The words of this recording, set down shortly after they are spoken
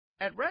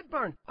At Red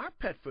Barn, our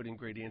pet food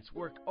ingredients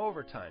work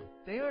overtime.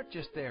 They aren't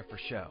just there for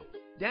show.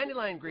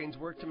 Dandelion greens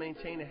work to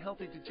maintain a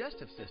healthy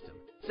digestive system.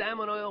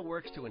 Salmon oil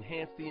works to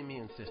enhance the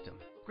immune system.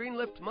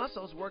 Green-lipped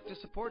mussels work to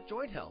support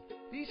joint health.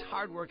 These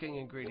hard-working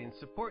ingredients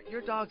support your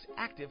dog's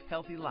active,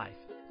 healthy life.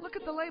 Look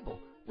at the label.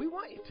 We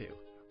want you to.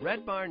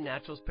 Red Barn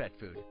Naturals Pet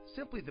Food.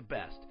 Simply the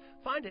best.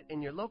 Find it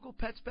in your local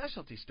pet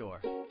specialty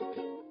store.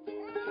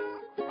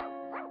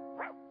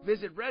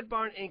 Visit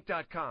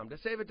RedBarnInc.com to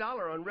save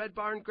 $1 on Red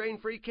Barn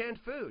grain-free canned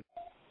food.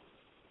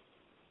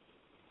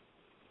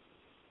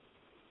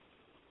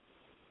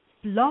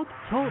 Blog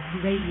Talk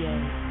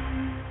Radio.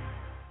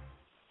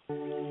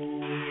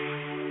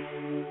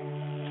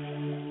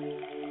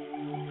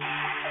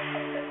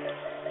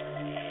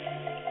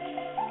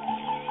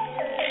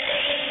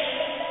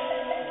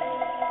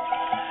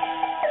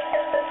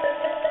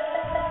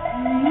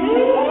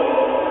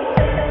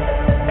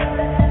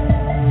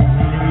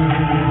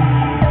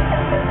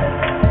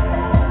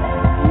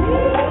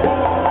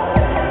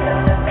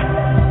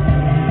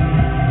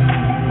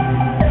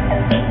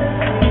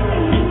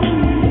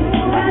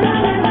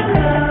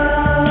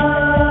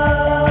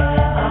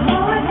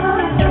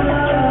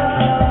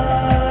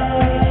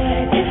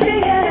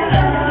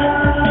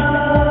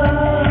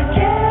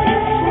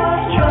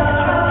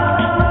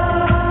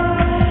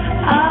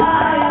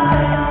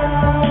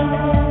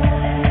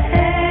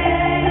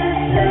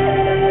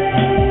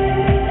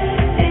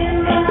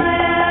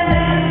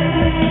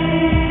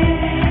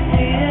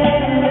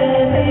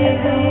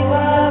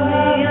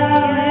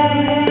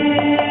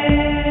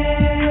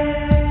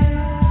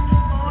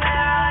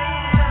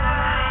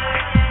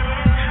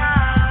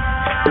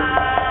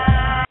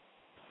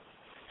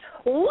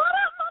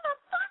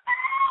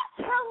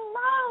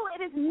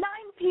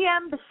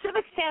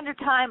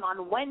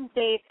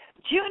 Wednesday,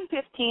 June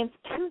 15th,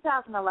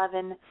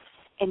 2011,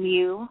 and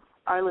you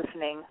are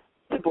listening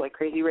to Boy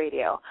Crazy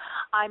Radio.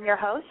 I'm your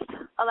host,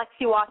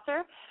 Alexi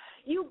Wasser.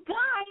 You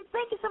guys,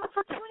 thank you so much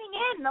for tuning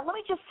in. Now, let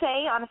me just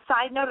say, on a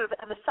side note,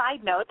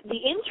 the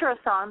intro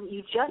song that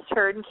you just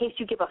heard, in case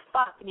you give a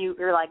fuck and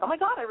you're like, oh my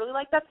God, I really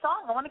like that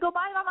song. I want to go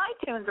buy it on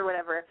iTunes or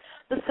whatever.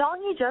 The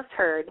song you just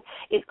heard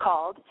is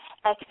called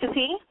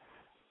Ecstasy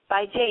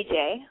by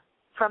JJ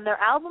from their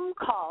album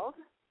called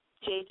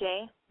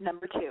JJ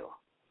Number 2.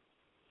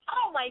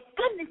 Oh, my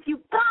goodness,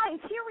 you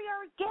guys, here we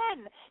are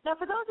again. Now,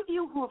 for those of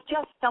you who have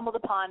just stumbled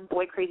upon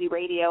Boy Crazy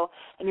Radio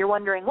and you're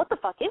wondering, what the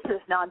fuck is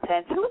this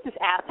nonsense? Who is this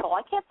asshole?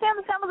 I can't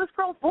stand the sound of this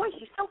girl's voice.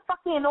 She's so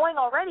fucking annoying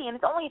already, and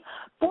it's only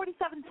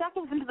 47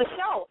 seconds into the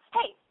show.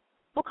 Hey,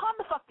 well, calm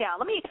the fuck down.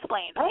 Let me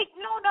explain. Hey,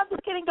 no,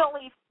 just kidding. Don't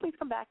leave. Please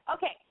come back.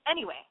 Okay,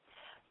 anyway,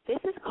 this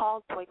is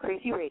called Boy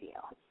Crazy Radio,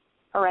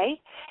 all right?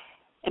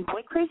 And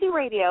Boy Crazy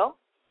Radio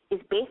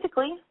is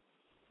basically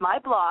my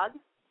blog,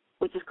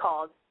 which is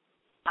called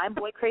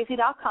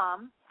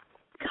I'mBoyCrazy.com,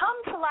 come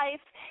to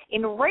life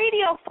in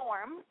radio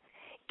form,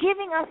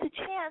 giving us a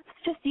chance,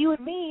 just you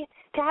and me,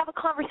 to have a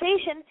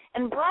conversation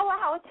and bro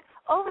out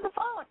over the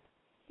phone.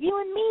 You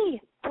and me,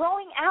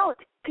 broing out.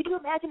 Could you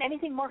imagine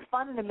anything more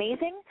fun and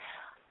amazing?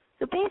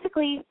 So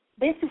basically,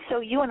 this is so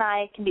you and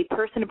I can be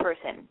person to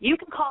person. You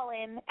can call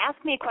in,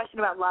 ask me a question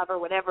about love or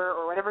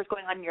whatever's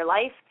going on in your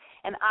life,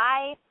 and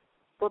I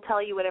will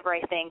tell you whatever I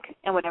think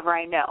and whatever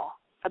I know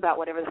about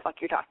whatever the fuck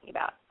you're talking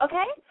about.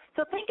 Okay?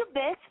 So think of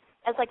this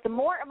as like the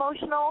more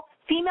emotional,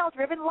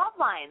 female-driven love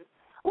lines.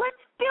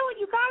 Let's do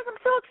it, you guys. I'm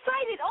so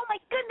excited. Oh, my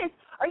goodness.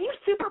 Are you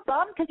super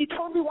bummed because you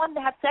totally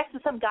wanted to have sex with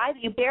some guy that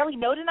you barely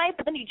know tonight,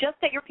 but then you just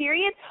got your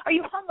period? Are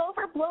you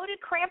hungover, bloated,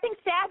 cramping,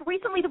 sad,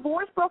 recently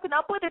divorced, broken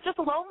up with, or just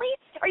lonely?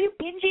 Are you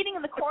binge eating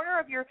in the corner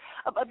of your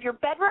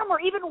bedroom, or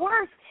even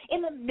worse,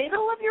 in the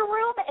middle of your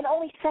room and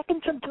only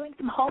seconds from doing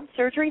some home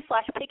surgery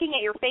 / picking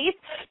at your face?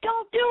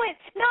 Don't do it.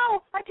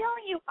 No, I'm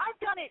telling you, I've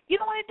done it. You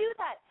don't want to do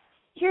that.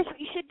 Here's what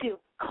you should do.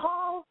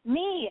 Call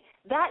me.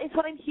 That is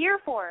what I'm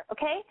here for,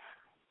 okay?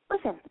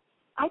 Listen,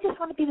 I just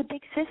want to be the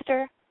big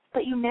sister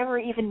that you never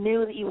even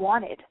knew that you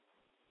wanted,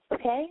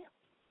 okay?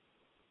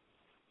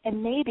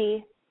 And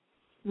maybe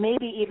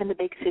even the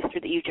big sister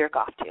that you jerk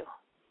off to.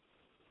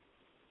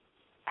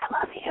 I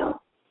love you.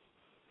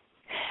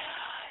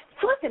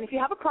 So listen, if you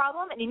have a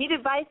problem and you need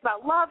advice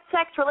about love,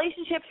 sex,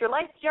 relationships, your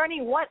life's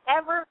journey,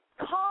 whatever,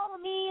 call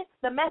me.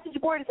 The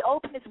message board is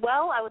open as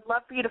well. I would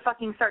love for you to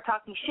fucking start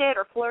talking shit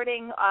or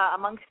flirting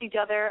amongst each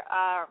other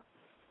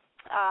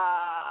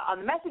on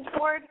the message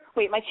board.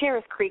 Wait, my chair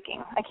is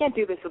creaking. I can't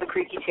do this with a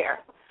creaky chair.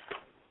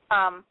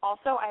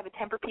 Also, I have a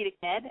Tempur-Pedic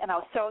bed, and I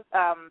was so,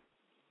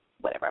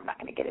 whatever, I'm not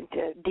going to get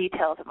into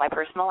details of my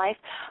personal life,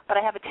 but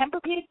I have a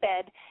Tempur-Pedic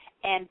bed,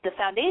 and the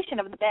foundation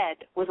of the bed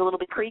was a little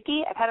bit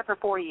creaky. I've had it for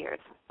 4 years.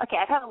 Okay,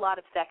 I've had a lot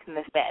of sex in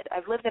this bed.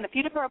 I've lived in a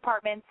few different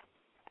apartments.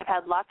 I've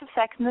had lots of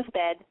sex in this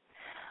bed.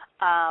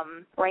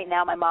 Right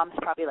now, my mom's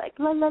probably like,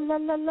 la, la, la,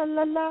 la, la,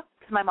 la, la,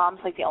 because my mom's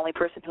like the only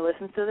person who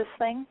listens to this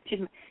thing.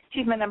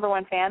 She's my number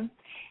one fan.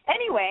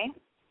 Anyway,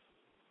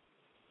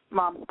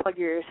 Mom, plug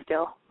your ears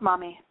still.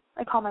 Mommy.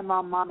 I call my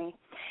mom Mommy.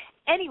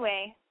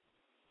 Anyway,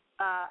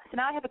 so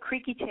now I have a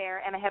creaky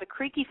chair, and I have a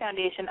creaky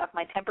foundation of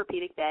my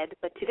Tempur-Pedic bed,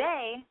 but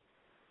today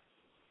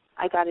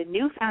I got a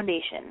new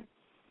foundation,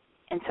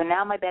 and so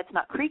now my bed's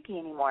not creaky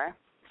anymore.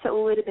 So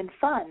it would have been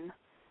fun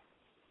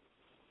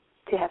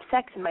to have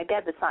sex in my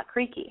bed that's not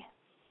creaky.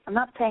 I'm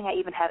not saying I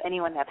even have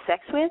anyone to have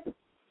sex with,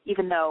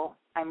 even though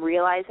I'm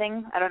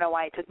realizing, I don't know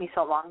why it took me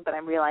so long, but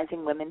I'm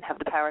realizing women have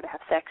the power to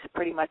have sex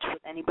pretty much with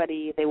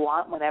anybody they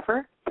want,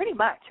 whenever. Pretty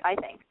much, I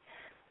think.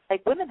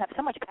 Like, women have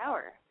so much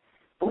power,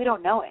 but we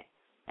don't know it.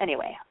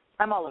 Anyway,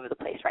 I'm all over the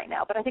place right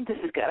now, but I think this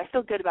is good. I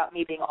feel good about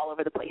me being all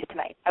over the place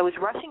tonight. I was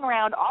rushing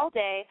around all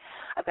day.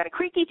 I've got a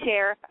creaky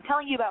chair. I'm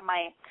telling you about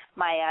my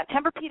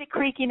Tempur-Pedic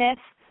creakiness,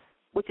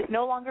 which is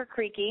no longer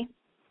creaky.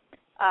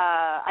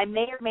 I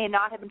may or may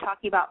not have been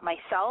talking about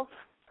myself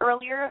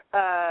earlier,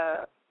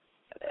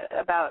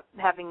 about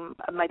having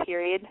my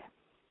period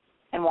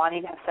and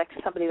wanting to have sex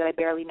with somebody that I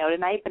barely know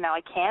tonight, but now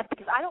I can't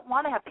because I don't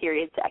want to have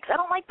period sex. I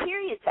don't like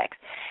period sex.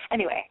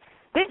 Anyway,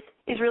 this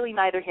is really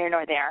neither here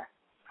nor there.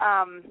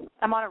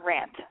 I'm on a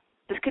rant.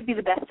 This could be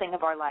the best thing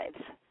of our lives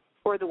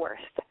or the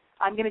worst.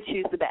 I'm going to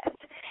choose the best.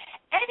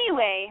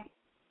 Anyway,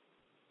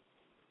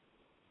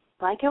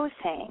 like I was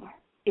saying,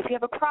 if you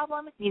have a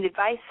problem, need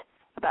advice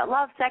about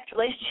love, sex,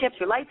 relationships,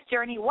 your life's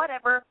journey,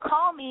 whatever,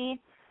 call me.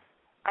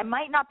 I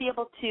might not be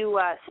able to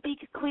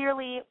speak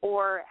clearly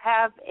or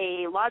have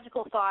a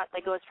logical thought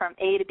that goes from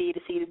A to B to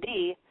C to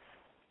D,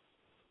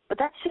 but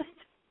that's just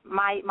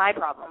my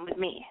problem with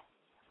me.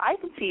 I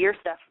can see your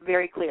stuff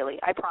very clearly,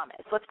 I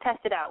promise. Let's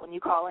test it out when you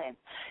call in.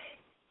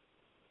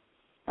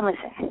 And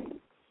listen,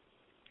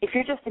 if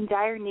you're just in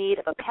dire need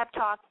of a pep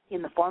talk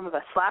in the form of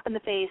a slap in the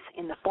face,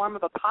 in the form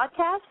of a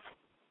podcast,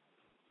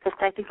 because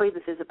technically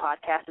this is a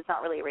podcast, it's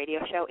not really a radio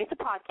show, it's a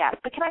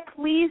podcast, but can I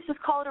please just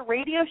call it a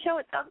radio show?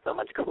 It sounds so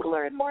much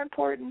cooler and more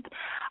important.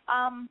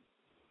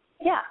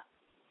 Yeah,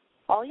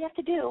 all you have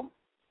to do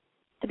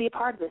to be a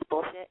part of this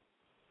bullshit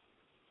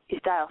is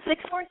dial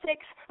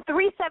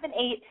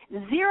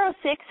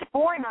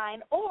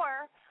 646-378-0649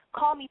 or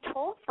call me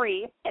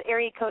toll-free at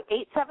area code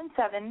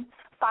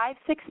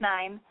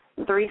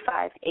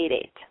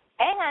 877-569-3588.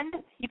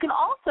 And you can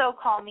also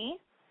call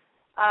me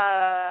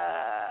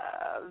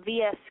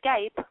via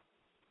Skype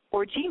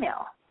or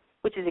Gmail,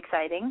 which is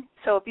exciting.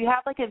 So if you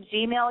have like a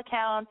Gmail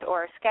account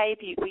or a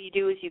Skype, what you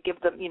do is you give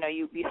them,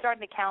 you start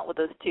an account with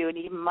those two and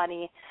you give them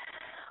money,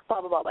 blah,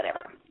 blah, blah,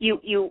 whatever.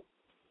 You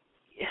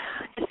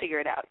just figure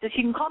it out. Just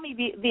you can call me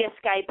via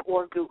Skype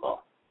or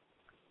Google.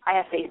 I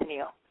have faith in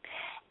you.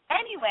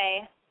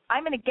 Anyway,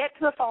 I'm going to get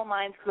to the phone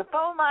lines because the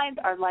phone lines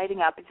are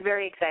lighting up. It's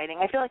very exciting.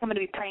 I feel like I'm going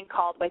to be prank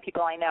called by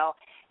people I know.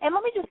 And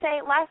let me just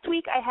say, last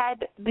week I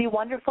had the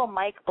wonderful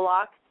Mike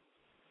Block,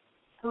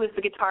 who is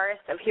the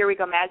guitarist of Here We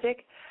Go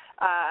Magic.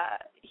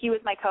 He was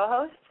my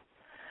co-host,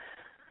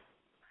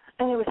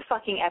 and it was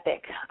fucking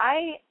epic.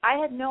 I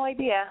had no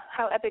idea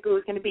how epic it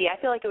was going to be. I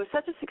feel like it was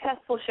such a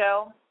successful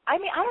show. I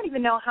mean, I don't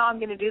even know how I'm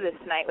going to do this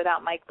tonight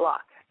without Mike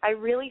Block. I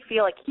really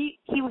feel like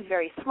he was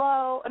very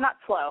slow, not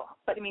slow,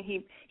 but I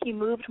mean he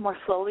moved more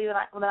slowly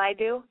than I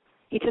do.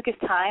 He took his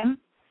time,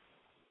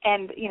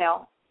 and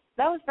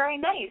that was very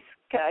nice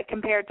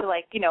compared to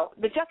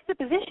the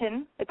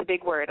juxtaposition. It's a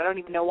big word. I don't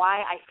even know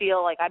why I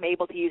feel like I'm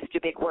able to use such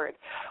a big word,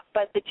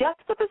 but the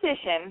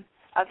juxtaposition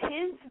of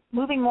his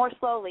moving more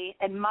slowly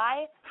and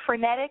my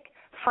frenetic,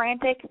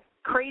 frantic,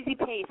 crazy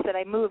pace that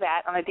I move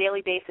at on a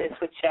daily basis,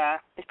 which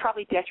is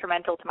probably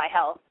detrimental to my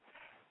health.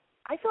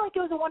 I feel like it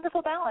was a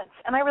wonderful balance,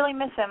 and I really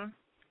miss him,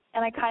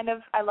 and I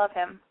love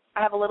him.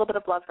 I have a little bit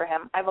of love for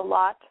him. I have a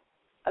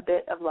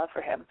bit of love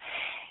for him.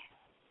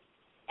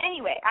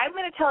 Anyway, I'm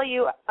going to tell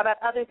you about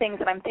other things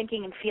that I'm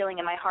thinking and feeling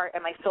in my heart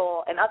and my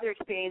soul and other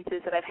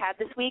experiences that I've had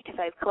this week because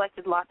I've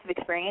collected lots of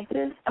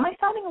experiences. Am I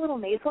sounding a little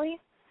nasally?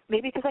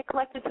 Maybe because I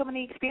collected so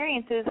many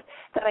experiences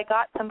that I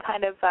got some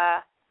kind of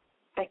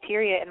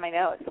bacteria in my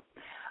nose.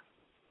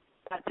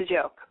 That's a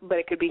joke, but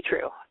it could be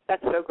true.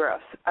 That's so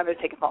gross. I'm going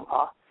to take a phone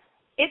call.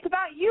 It's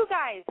about you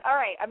guys. All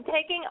right, I'm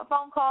taking a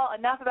phone call.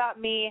 Enough about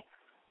me.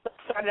 Let's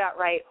start it out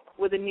right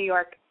with a New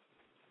York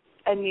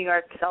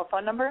cell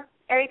phone number.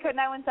 Area code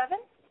 917?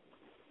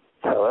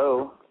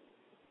 Hello.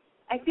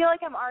 I feel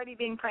like I'm already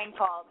being prank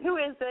called. Who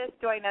is this?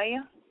 Do I know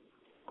you?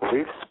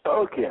 We've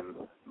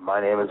spoken. My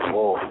name is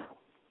Wolf.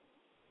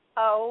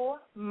 Oh,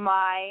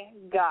 my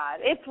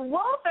God. It's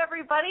Wolf,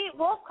 everybody.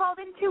 Wolf called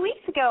in 2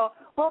 weeks ago.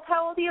 Wolf,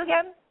 how old are you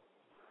again?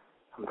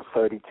 I'm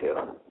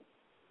 32.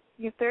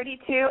 You're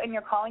 32, and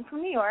you're calling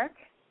from New York.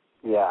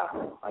 Yeah,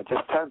 I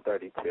just turned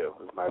 32. It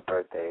was my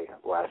birthday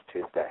last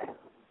Tuesday.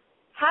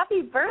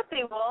 Happy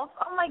birthday, Wolf.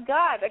 Oh, my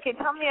God. Okay,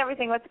 tell me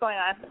everything. What's going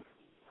on?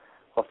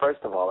 Well,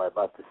 first of all, I'd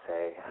love to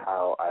say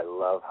how I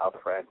love how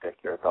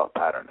frantic your thought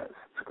pattern is.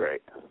 It's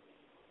great.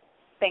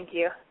 Thank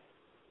you.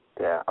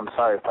 Yeah, I'm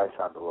sorry if I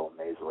sound a little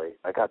nasally.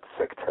 I got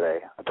sick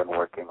today. I've been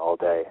working all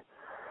day.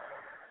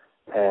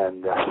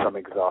 And from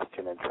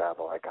exhaustion and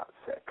travel, I got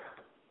sick.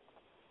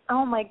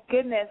 Oh, my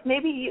goodness.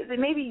 Maybe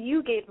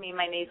you gave me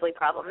my nasally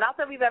problem. Not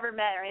that we've ever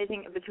met or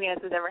anything between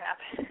us has ever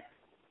happened.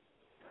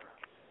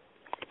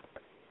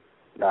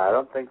 No, I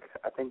don't think.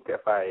 I think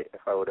if I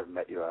would have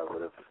met you,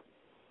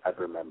 I'd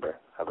remember.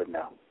 I would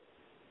know.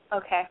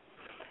 Okay.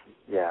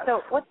 Yeah.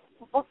 So what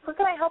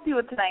can I help you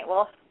with tonight,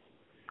 Wolf?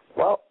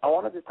 Well, I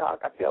wanted to talk.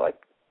 I feel like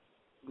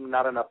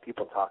not enough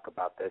people talk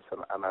about this,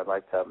 and I'd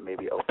like to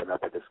maybe open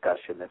up a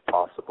discussion if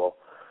possible.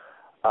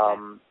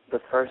 The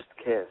first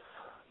kiss,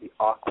 the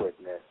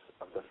awkwardness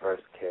of the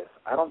first kiss.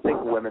 I don't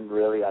think women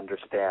really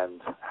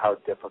understand how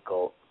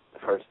difficult the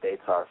first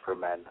dates are for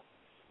men.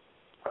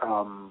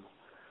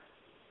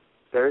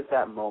 There's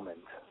that moment.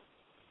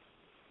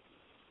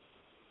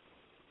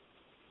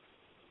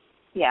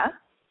 Yeah?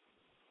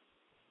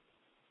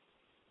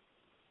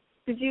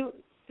 Did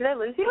I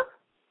lose you?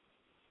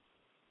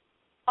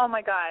 Oh,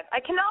 my God. I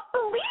cannot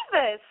believe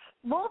this.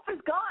 Wolf is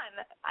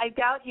gone. I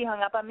doubt he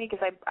hung up on me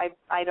because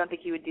I don't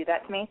think he would do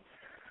that to me.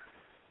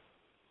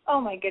 Oh,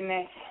 my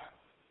goodness.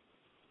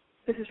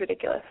 This is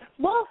ridiculous.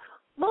 Wolf,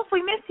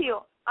 we miss you.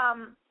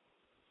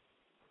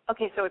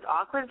 Okay, so it's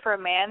awkward for a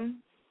man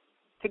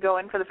to go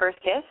in for the first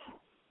kiss?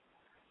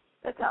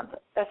 That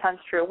sounds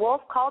true.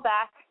 Wolf, call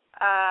back.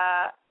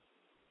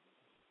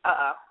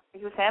 Uh-oh.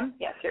 Is this him?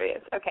 Yes, here he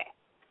is. Okay.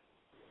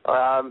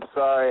 I'm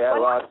sorry, I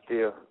lost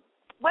you.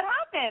 What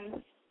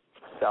happened?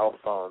 Cell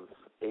phones.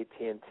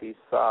 AT&T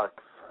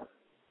sucks.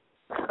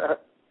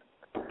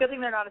 Good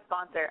thing they're not a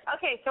sponsor.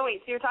 Okay, so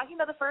wait, so you're talking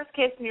about the first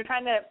kiss and you're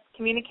trying to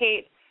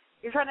communicate,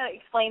 you're trying to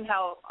explain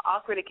how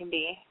awkward it can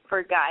be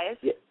for guys.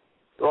 Yeah.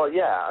 Well,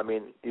 yeah, I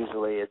mean,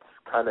 usually it's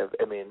kind of,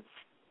 I mean,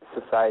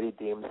 society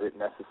deems it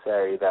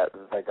necessary that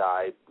the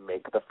guy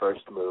make the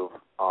first move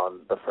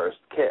on the first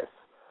kiss.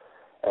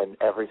 And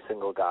every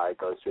single guy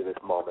goes through this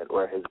moment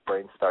where his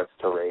brain starts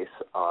to race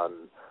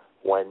on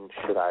when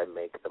should I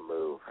make the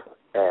move.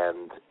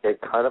 And it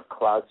kind of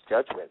clouds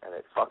judgment and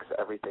it fucks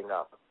everything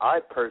up. I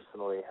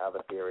personally have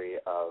a theory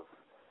of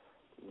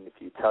if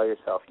you tell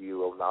yourself you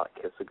will not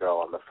kiss a girl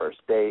on the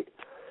first date,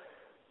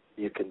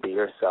 you can be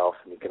yourself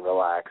and you can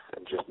relax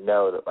and just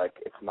know that, like,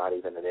 it's not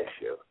even an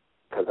issue.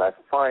 Because I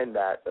find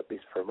that, at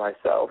least for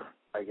myself,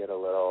 I get a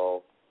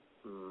little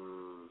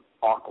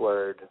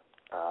awkward,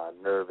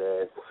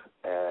 nervous,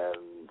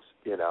 and,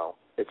 you know,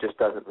 it just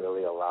doesn't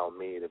really allow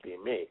me to be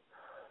me.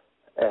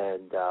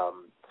 And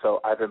so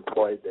I've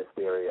employed this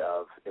theory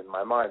of, in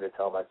my mind, to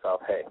tell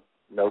myself, hey,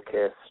 no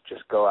kiss,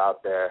 just go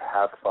out there,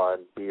 have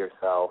fun, be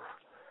yourself,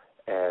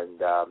 and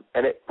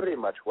it pretty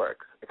much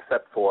works,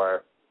 except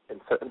for in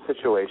certain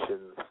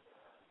situations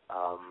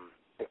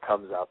it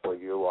comes up where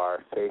you are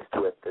faced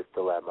with this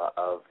dilemma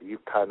of you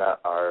kind of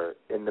are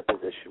in the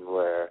position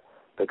where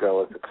the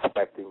girl is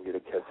expecting you to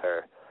kiss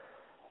her,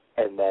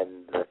 and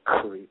then the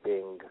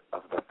creeping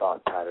of the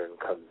thought pattern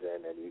comes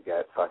in and you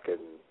get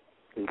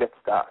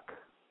stuck,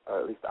 or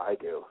at least I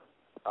do.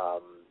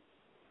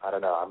 I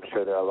don't know, I'm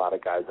sure there are a lot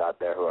of guys out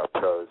there who are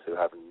pros who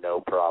have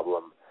no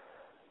problem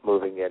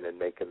moving in and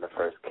making the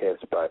first kiss,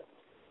 but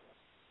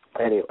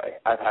anyway,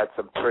 I've had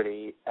some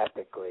pretty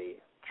epically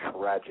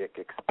tragic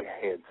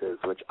experiences,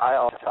 which I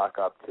all chalk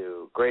up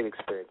to great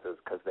experiences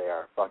because they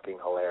are fucking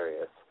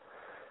hilarious.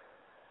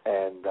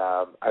 And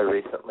I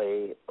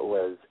recently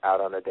was out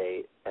on a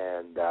date,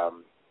 and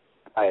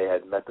I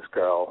had met this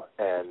girl,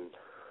 and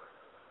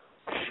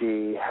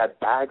she had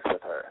bags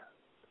with her.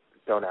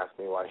 Don't ask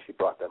me why she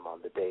brought them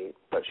on the date,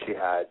 but she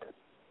had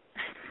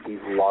these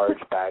large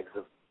bags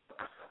of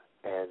books,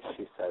 and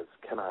she says,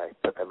 can I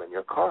put them in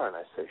your car? And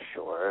I say,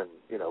 sure. And,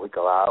 you know, we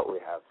go out, we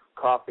have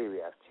coffee, we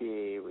have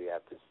tea, we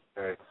have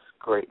desserts,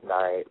 great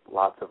night,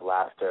 lots of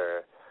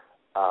laughter.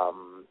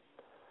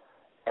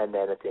 And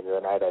then at the end of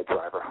the night, I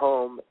drive her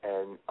home,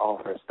 and all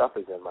of her stuff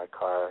is in my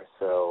car.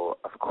 So,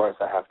 of course,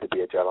 I have to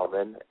be a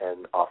gentleman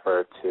and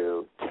offer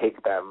to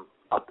take them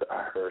up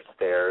her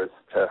stairs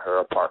to her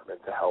apartment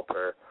to help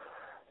her.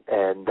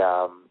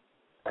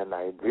 And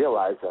I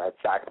realized that I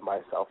backed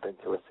myself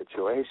into a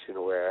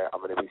situation where I'm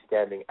going to be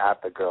standing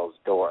at the girl's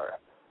door,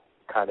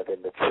 kind of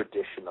in the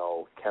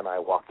traditional, can I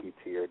walk you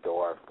to your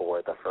door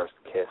for the first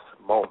kiss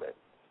moment,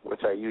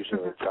 which I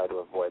usually try to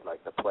avoid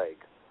like the plague.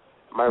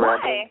 Am I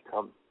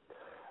rambling?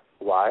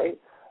 Why?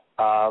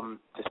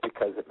 Just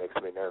because it makes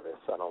me nervous.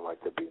 I don't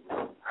like to be,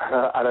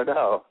 I don't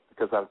know,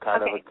 because I'm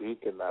kind of a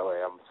geek in that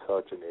way. I'm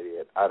such an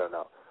idiot. I don't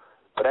know.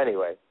 But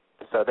anyway,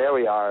 so there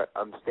we are.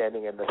 I'm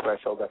standing in the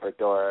threshold of her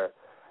door.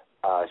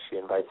 She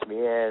invites me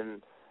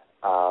in.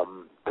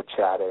 We're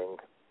chatting.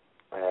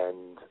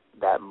 And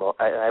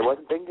I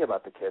wasn't thinking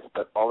about the kiss,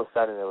 but all of a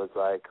sudden it was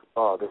like,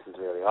 oh, this is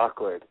really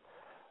awkward.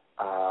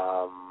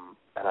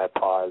 And I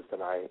paused,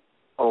 and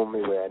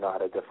only way I know how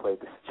to deflate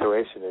the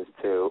situation is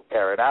to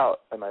air it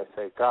out. And I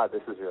say, God,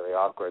 this is really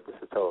awkward. This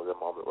is totally the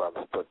moment where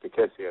I'm supposed to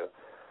kiss you.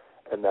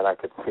 And then I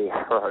could see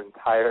her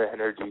entire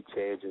energy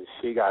change, and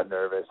she got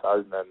nervous.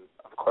 And then,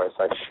 of course,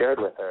 I shared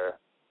with her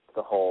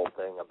the whole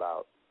thing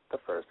about the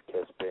first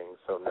kiss being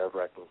so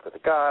nerve-wracking for the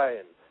guy,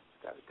 and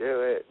he's got to do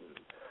it, and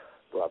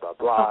blah, blah,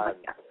 blah.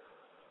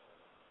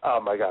 Oh,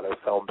 my God, it was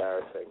so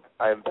embarrassing.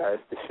 I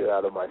embarrassed the shit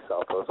out of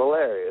myself. It was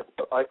hilarious.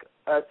 But, like,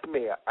 that's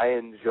me. I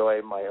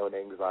enjoy my own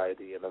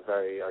anxiety in a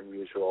very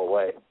unusual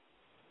way.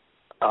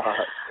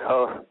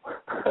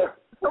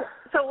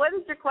 So what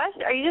is your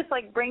question? Are you just,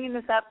 like, bringing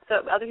this up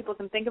so other people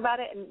can think about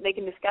it and they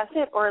can discuss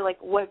it? Or, like,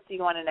 what do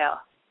you want to know?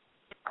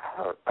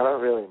 I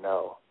don't really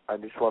know. I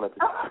just wanted to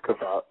talk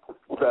about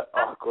the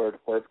awkward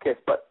first kiss,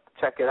 but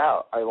check it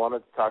out. I wanted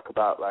to talk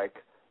about, like,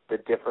 the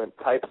different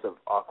types of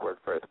awkward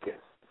first kiss.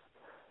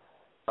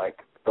 Like,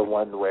 the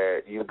one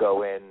where you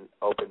go in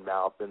open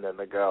mouth and then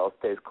the girl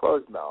stays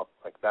closed mouth.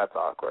 Like, that's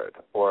awkward.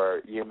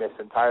 Or you miss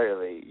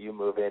entirely. You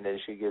move in and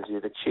she gives you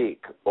the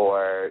cheek.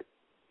 Or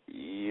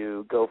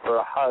you go for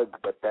a hug,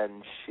 but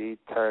then she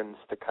turns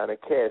to kind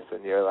of kiss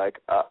and you're like,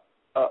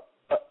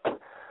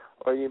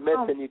 Or you miss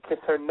and you kiss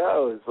her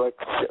nose. Like,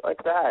 shit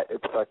like that.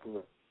 It's fucking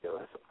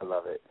ridiculous. I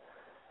love it.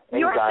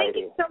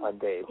 Anxiety on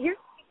dates.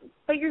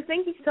 But you're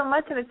thinking so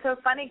much, and it's so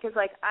funny because,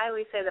 like, I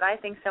always say that I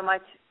think so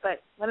much,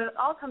 but when it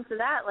all comes to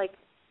that, like,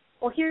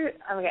 well, you're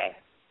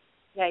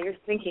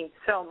thinking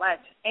so much.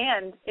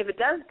 And if it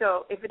does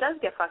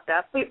get fucked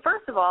up,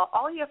 first of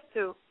all you have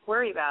to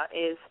worry about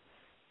is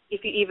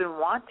if you even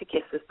want to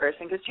kiss this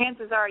person, because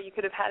chances are you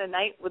could have had a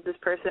night with this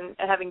person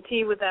and having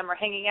tea with them or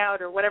hanging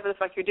out or whatever the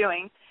fuck you're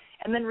doing,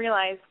 and then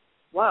realize,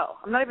 whoa,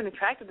 I'm not even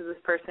attracted to this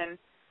person.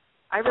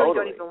 I really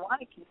don't even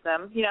want to kiss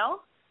them, you know?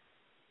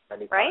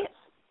 Many right? times.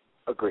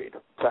 Agreed.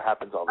 That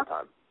happens all the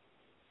time.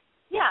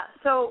 Yeah,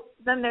 so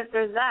then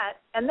there's that.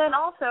 And then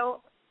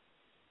also,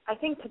 I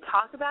think to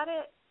talk about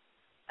it,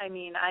 I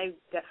mean, I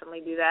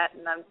definitely do that,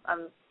 and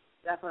I'm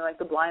definitely like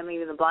the blind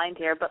leading the blind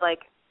here, but like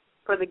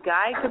for the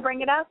guy to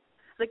bring it up,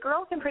 the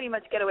girl can pretty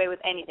much get away with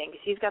anything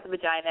because she's got the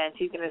vagina and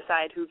she's going to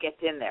decide who gets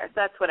in there. So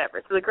that's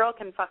whatever. So the girl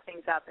can fuck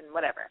things up and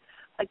whatever.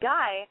 A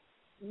guy,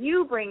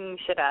 you bringing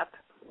shit up,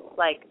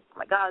 like, oh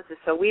my God, this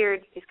is so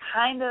weird, is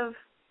kind of,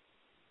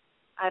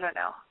 I don't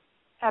know,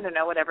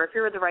 whatever. If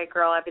you're with the right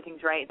girl,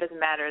 everything's right. It doesn't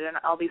matter. Then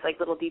all these like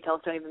little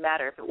details don't even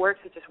matter. If it works,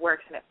 it just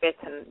works and it fits,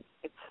 and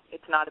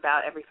it's not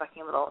about every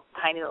fucking little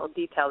tiny little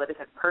detail that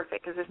isn't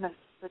perfect, because there's no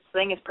such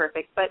thing as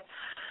perfect. But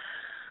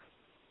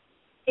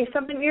if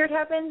something weird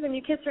happens and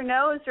you kiss her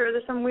nose or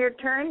there's some weird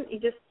turn, you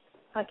just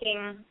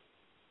fucking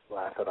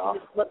laugh it off.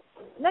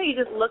 You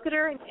just look at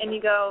her and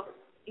you go.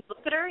 You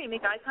look at her, you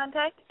make eye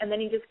contact, and then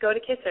you just go to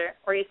kiss her,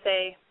 or you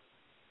say.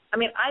 I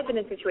mean, I've been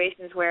in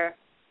situations where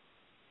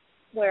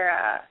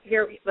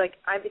like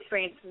I've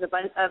experienced a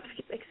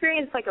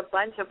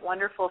bunch of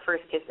wonderful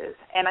first kisses,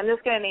 and I'm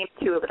just going to name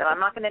two of them. I'm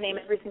not going to name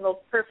every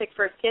single perfect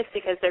first kiss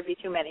because there'd be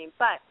too many,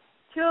 but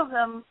two of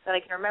them that I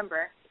can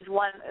remember is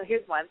one.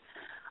 Here's one.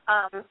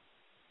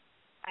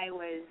 I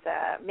was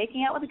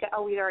making out with a guy.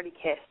 Oh, we'd already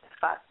kissed.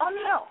 Fuck. Oh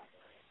no.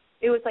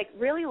 It was like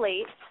really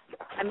late.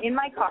 I'm in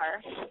my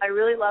car. I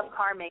really love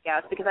car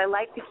makeouts because I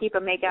like to keep a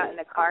makeout in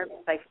the car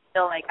because I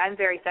feel like I'm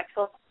very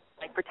sexual.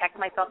 Like protect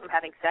myself from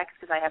having sex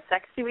because I have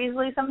sex too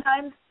easily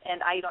sometimes,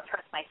 and I don't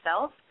trust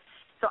myself.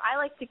 So I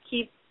like to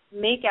keep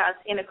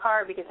makeouts in a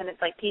car because then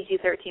it's like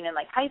PG-13 in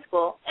like high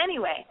school.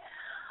 Anyway,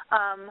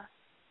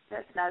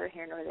 that's neither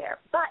here nor there.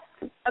 But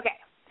okay,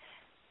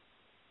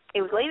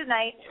 it was late at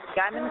night.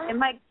 I'm in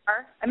my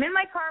car. I'm in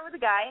my car with a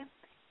guy,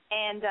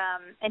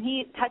 and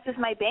he touches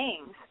my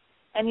bangs,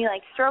 and he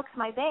like strokes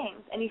my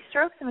bangs, and he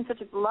strokes them in such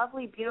a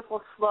lovely,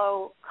 beautiful,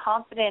 slow,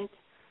 confident,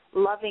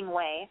 loving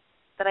way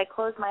that I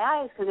closed my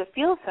eyes because it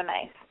feels so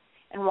nice.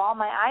 And while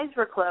my eyes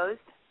were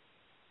closed,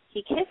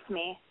 he kissed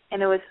me,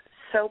 and it was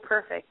so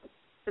perfect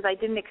because I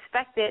didn't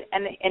expect it,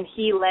 and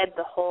he led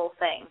the whole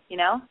thing, you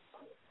know?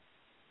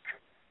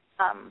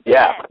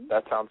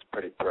 That sounds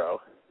pretty pro.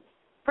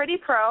 Pretty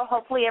pro.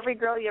 Hopefully every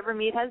girl you ever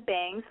meet has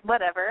bangs,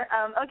 whatever.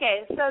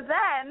 Okay, so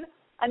then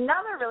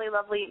another really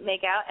lovely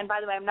makeout, and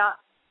by the way, I'm not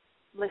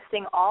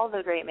listing all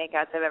the great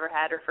makeouts I've ever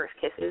had or first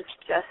kisses,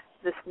 just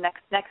this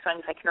next one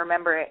because I can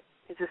remember it.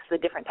 This is a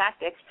different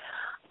tactics.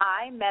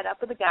 I met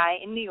up with a guy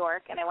in New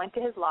York, and I went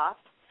to his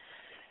loft.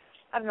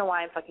 I don't know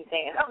why I'm fucking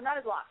saying it. Oh, not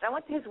his loft. I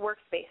went to his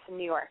workspace in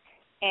New York,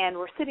 and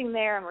we're sitting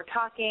there, and we're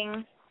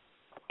talking,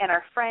 and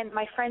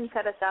my friend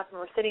set us up, and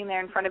we're sitting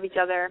there in front of each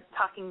other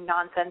talking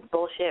nonsense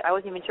bullshit. I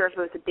wasn't even sure if it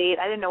was a date.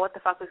 I didn't know what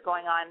the fuck was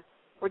going on.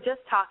 We're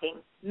just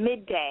talking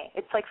midday.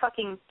 It's like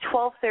fucking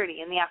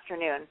 12:30 in the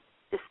afternoon.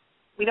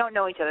 We don't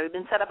know each other. We've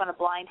been set up on a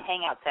blind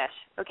hangout sesh.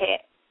 Okay,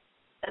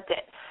 that's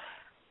it.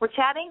 We're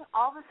chatting.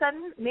 All of a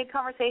sudden,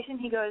 mid-conversation,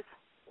 he goes,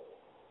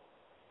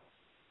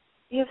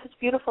 "You have such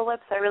beautiful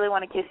lips. I really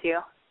want to kiss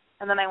you."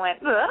 And then I went,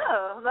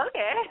 "Oh,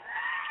 okay."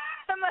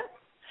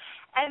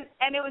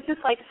 and it was just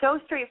like so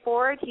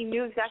straightforward. He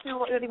knew exactly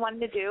what he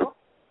wanted to do,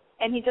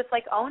 and he just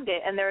like owned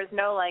it. And there was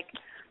no like,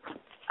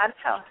 I don't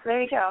know. So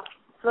there you go.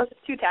 So those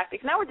are two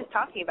tactics. Now we're just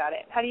talking about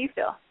it. How do you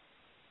feel?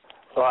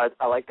 So I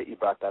like that you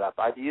brought that up.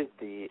 I've used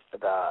the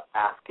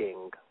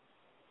asking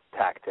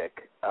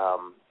tactic.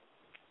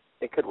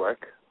 It could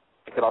work.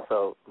 It could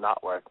also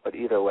not work. But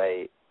either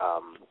way,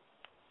 I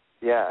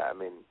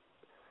mean,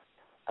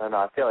 I don't know.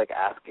 I feel like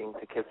asking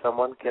to kiss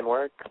someone can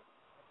work,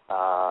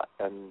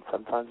 and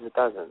sometimes it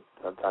doesn't.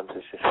 Sometimes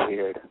it's just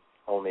weird.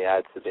 Only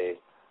adds to the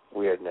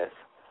weirdness.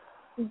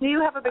 Do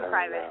you have a big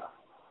private?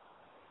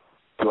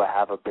 Do I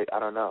have a big? I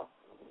don't know.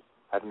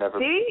 I've never.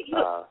 Do you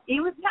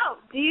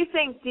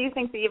think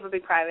that you have a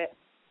big private?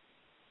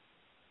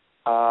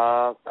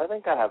 I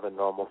think I have a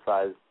normal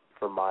size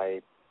for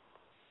my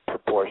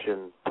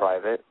proportion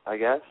private, I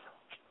guess.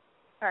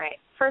 All right.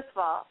 First of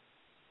all,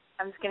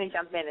 I'm just going to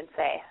jump in and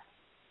say,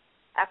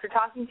 after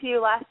talking to you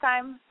last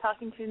time,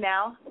 talking to you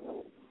now,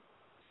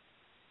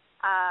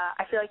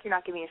 I feel like you're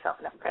not giving yourself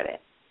enough credit.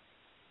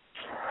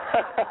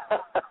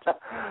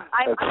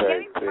 That's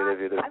very sweet of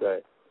you to say.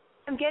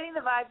 I'm getting the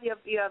vibe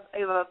you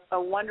have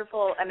a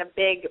wonderful and a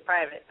big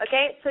private.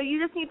 Okay, so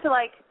you just need to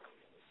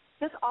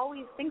just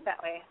always think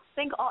that way.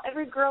 Think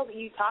every girl that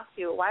you talk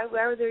to. Why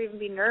would there even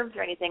be nerves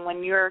or anything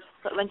when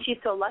she's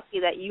so lucky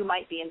that you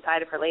might be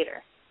inside of her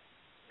later?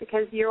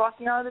 Because you're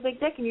walking around with a big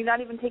dick and you're not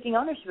even taking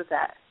ownership of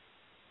that.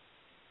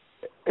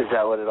 Is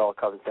that what it all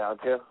comes down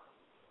to?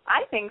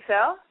 I think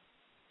so.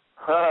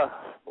 Huh.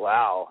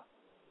 Wow.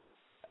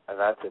 And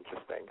that's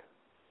interesting.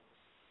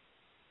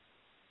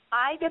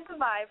 I get the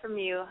vibe from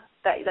you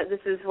that this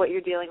is what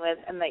you're dealing with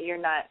and that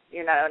you're not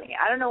owning it.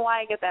 I don't know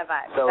why I get that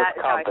vibe. So it's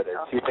confidence.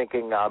 You're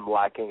thinking I'm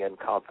lacking in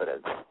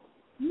confidence.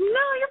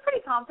 No, you're pretty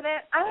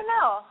confident. I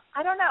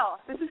don't know.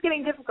 This is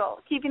getting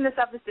difficult. Keeping this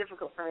up is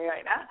difficult for me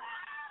right now.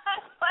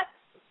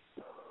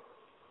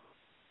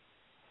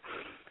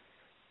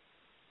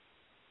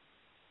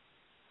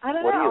 I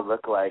don't know. What do you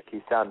look like?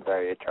 You sound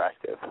very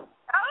attractive. Oh,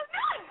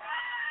 God.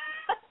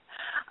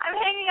 I'm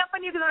hanging up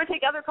on you because I'm going to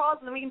take other calls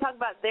and then we can talk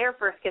about their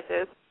first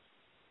kisses.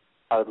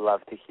 I would love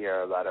to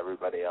hear about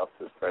everybody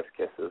else's first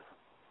kisses.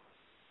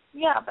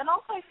 Yeah, but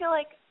also I feel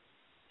like,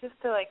 just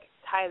to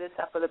tie this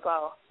up with a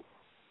bow,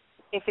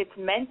 if it's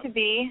meant to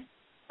be,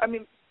 oh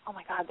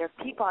my God, there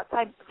are people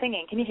outside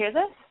singing. Can you hear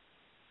this?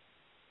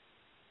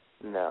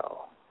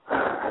 No.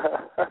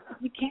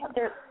 You can't.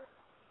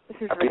 This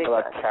is are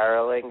ridiculous. People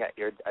caroling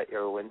at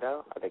your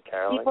window? Are they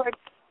caroling?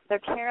 They're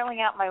caroling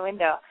out my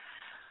window.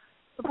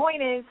 The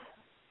point is,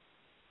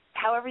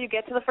 however you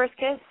get to the first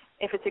kiss,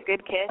 if it's a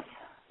good kiss,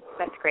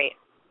 that's great.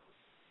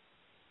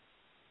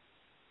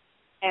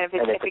 And if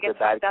it's a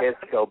bad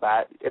kiss, go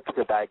back. If it's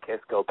a bad kiss,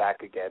 go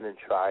back again and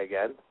try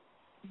again.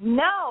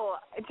 No,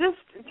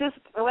 just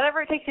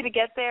whatever it takes you to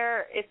get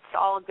there, it's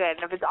all good.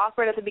 And if it's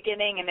awkward at the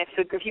beginning, and if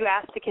you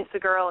ask to kiss the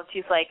girl and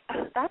she's like,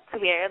 "That's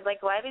weird.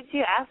 Why did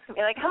you ask me?"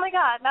 Oh my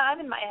God, no, I'm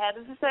in my head.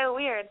 This is so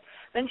weird.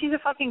 Then she's a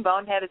fucking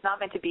bonehead. It's not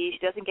meant to be.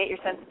 She doesn't get your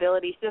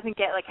sensibility. She doesn't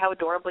get how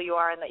adorable you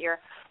are and that you're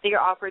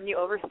awkward and you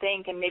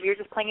overthink and maybe you're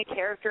just playing a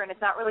character and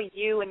it's not really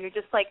you and you're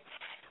just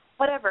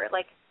whatever.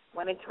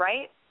 When it's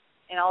right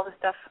and all the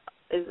stuff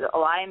is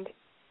aligned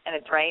and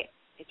it's right,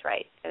 it's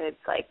right. And it's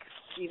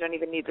you don't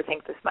even need to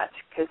think this much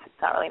because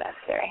it's not really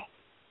necessary.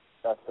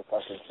 That's the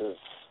fucking truth.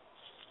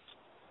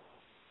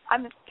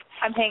 I'm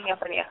hanging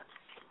up on you.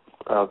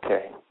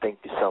 Okay. Thank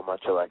you so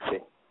much,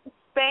 Alexi.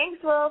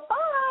 Thanks, Will.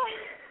 Bye.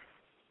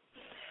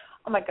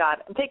 Oh, my God.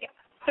 I'm taking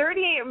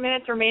 38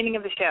 minutes remaining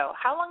of the show.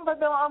 How long have I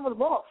been on with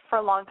Wolf? For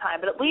a long time.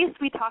 But at least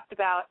we talked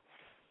about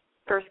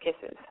first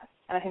kisses.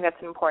 And I think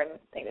that's an important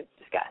thing to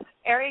discuss.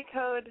 Area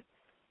code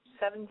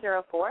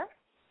 704.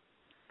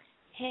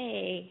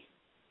 Hey.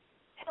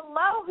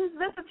 Hello. Who's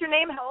this? What's your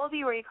name? How old are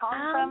you? Where are you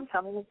calling from?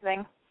 Tell me this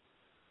thing.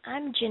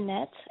 I'm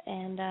Jeanette,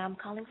 and I'm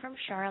calling from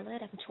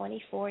Charlotte. I'm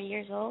 24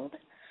 years old.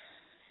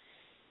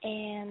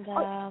 And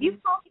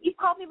you've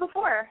called me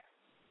before.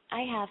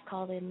 I have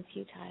called in a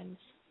few times.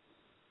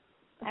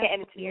 Okay,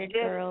 I'm a weird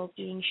girl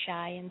being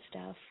shy and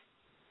stuff.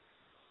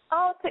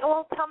 Oh,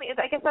 well, tell me.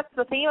 I guess that's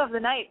the theme of the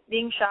night,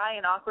 being shy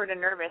and awkward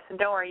and nervous. And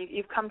don't worry,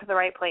 you've come to the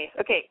right place.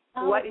 Okay,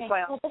 what is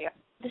going on with you?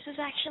 This is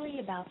actually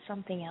about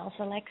something else,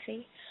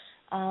 Alexi.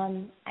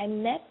 I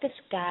met this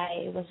guy.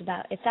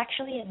 It's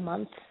actually a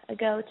month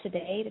ago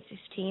today,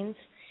 the 15th,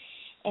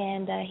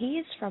 and he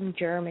is from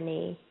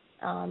Germany.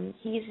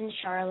 He's in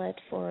Charlotte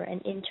for an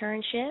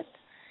internship,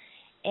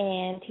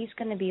 and he's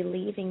going to be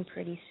leaving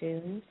pretty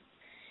soon.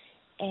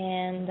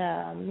 And,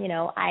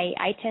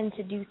 I tend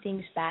to do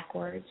things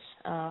backwards,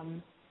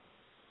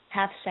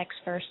 have sex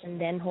first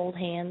and then hold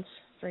hands,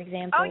 for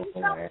example. Oh,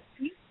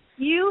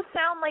 you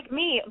sound like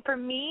me. For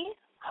me,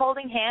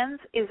 holding hands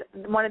is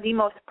one of the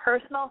most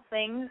personal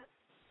things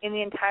in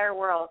the entire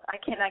world. I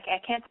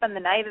can't spend the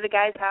night at a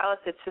guy's house.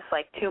 It's just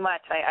too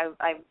much.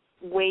 I'm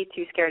way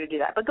too scared to do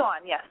that. But go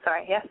on. Yes.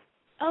 Sorry. Yes.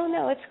 Oh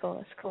no, it's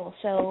cool. It's cool.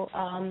 So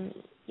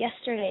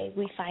yesterday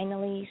we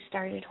finally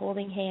started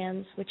holding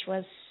hands, which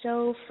was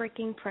so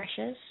freaking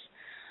precious.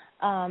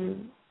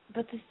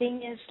 But the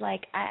thing is,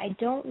 I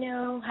don't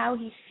know how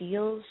he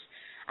feels.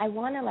 I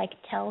want to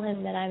tell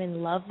him that I'm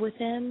in love with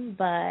him,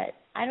 but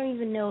I don't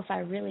even know if I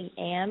really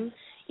am.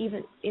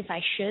 Even if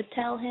I should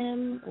tell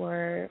him,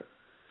 or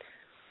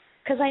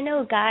because I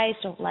know guys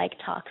don't like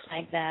talks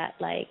like that.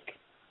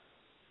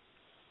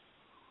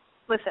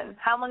 Listen,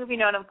 how long have you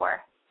known him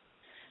for?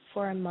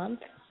 For a month.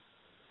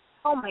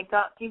 Oh my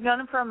God, you've known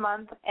him for a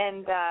month,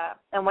 and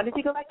when did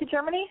he go back to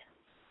Germany?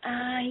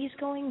 He's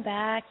going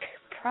back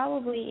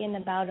probably in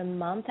about a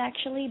month,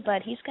 actually,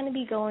 but he's going to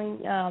be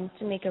going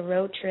to make a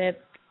road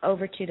trip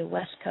over to the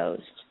West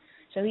Coast.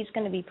 So he's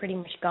going to be pretty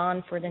much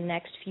gone for the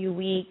next few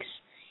weeks.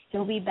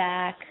 He'll be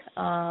back.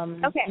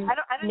 Okay,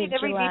 I don't need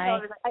every detail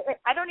of his.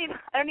 I don't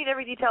need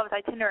every detail of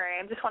his itinerary.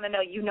 I just want to know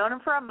you've known him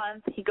for a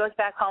month. He goes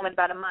back home in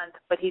about a month,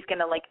 but he's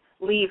gonna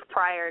leave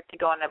prior to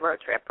go on a road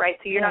trip, right?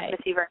 So you're not gonna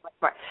see very much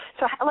more.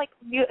 So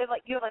you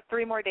have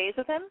 3 more days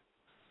with him.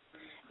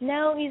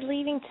 No, he's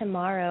leaving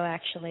tomorrow,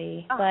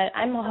 actually. Oh, but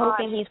I'm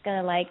hoping gosh. he's going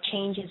to, like,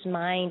 change his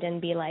mind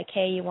and be like,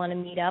 hey, you want to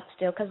meet up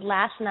still? Because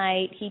last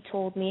night he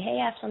told me,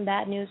 hey, I have some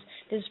bad news.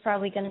 This is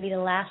probably going to be the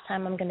last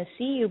time I'm going to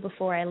see you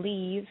before I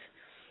leave.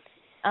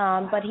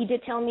 But he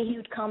did tell me he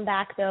would come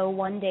back, though,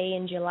 one day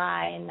in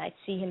July, and I'd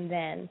see him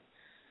then.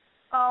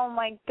 Oh,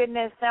 my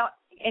goodness. Now,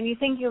 and you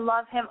think you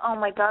love him? Oh,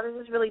 my God,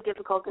 this is really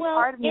difficult. Well,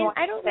 part of me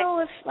I don't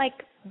know if, like,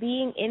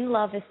 being in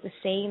love is the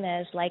same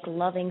as, like,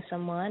 loving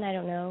someone. I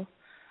don't know.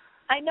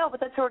 I know, but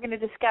that's what we're going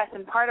to discuss.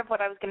 And part of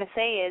what I was going to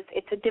say is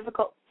it's a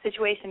difficult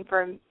situation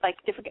for, like,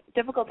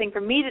 difficult thing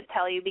for me to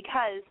tell you,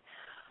 because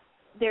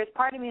there's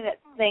part of me that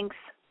thinks,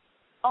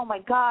 oh my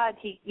God,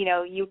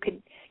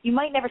 you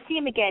might never see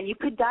him again. You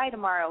could die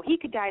tomorrow. He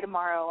could die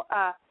tomorrow.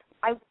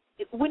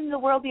 Wouldn't the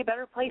world be a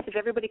better place if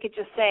everybody could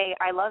just say,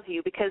 I love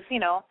you? Because,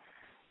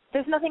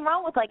 there's nothing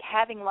wrong with, like,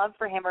 having love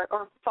for him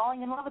or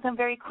falling in love with him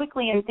very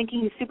quickly and thinking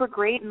he's super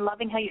great and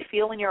loving how you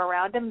feel when you're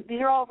around him.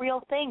 These are all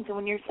real things. And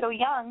when you're so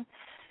young,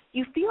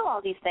 you feel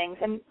all these things.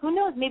 And who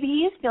knows, maybe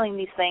he is feeling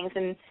these things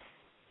and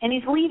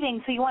he's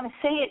leaving, so you want to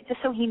say it just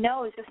so he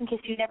knows, just in case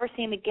you never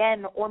see him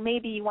again. Or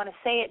maybe you want to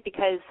say it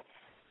because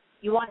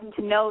you want him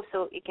to know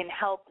so it can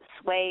help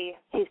sway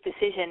his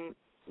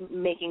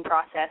decision-making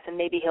process, and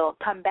maybe he'll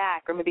come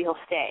back or maybe he'll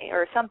stay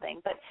or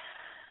something. But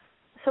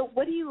so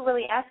what are you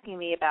really asking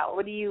me about?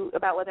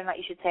 About whether or not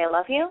you should say I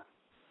love you?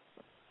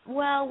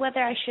 Well,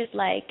 whether I should,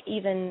 like,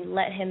 even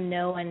let him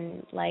know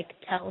and, like,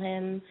 tell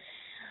him,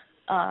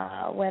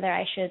 whether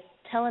I should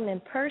tell him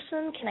in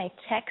person. Can I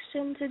text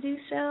him to do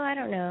so? I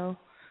don't know.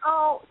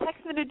 Oh,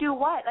 text him to do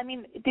what? I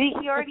mean, did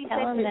he already say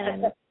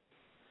that?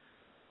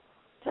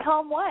 Tell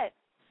him what?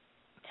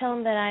 Tell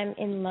him that I'm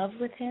in love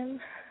with him,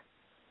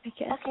 I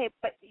guess. Okay,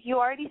 but you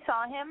already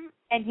saw him,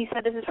 and he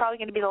said this is probably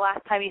going to be the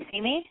last time you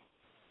see me?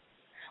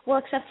 Well,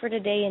 except for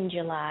today in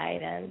July,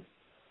 then.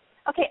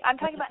 Okay, I'm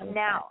talking about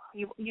now.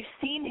 You've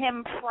seen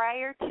him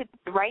prior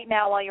to right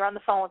now while you're on the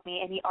phone with me,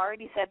 and he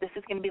already said this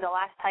is going to be the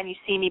last time you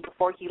see me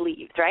before he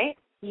leaves, right?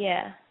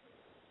 Yeah.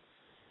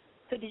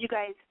 So did you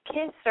guys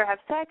kiss or have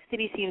sex? Did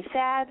he seem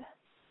sad?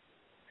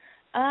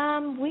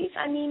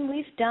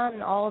 We've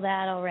done all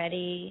that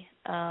already.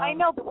 I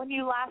know, but when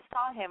you last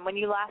saw him,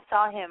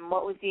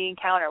 what was the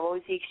encounter? What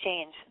was the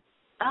exchange?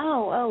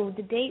 Oh,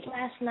 the date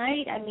last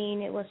night,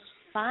 it was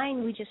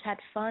fine. We just had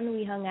fun.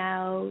 We hung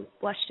out,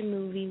 watched a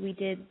movie. We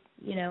did,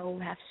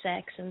 have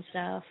sex and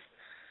stuff.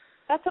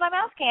 That's what I'm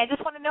asking. I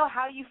just want to know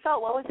how you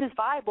felt. What was his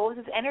vibe? What was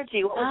his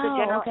energy? What was the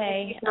general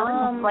okay.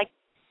 Like,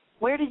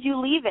 where did you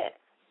leave it?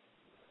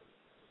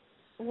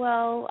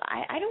 Well,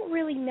 I don't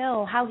really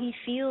know how he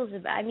feels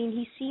about.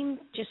 He seemed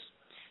just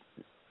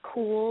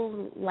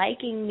cool,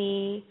 liking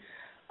me,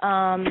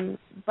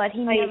 but he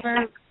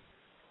never.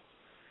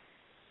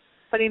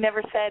 But he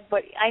never said.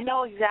 But I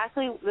know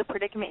exactly the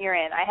predicament you're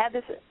in. I had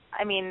this.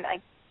 I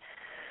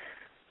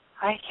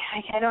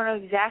don't know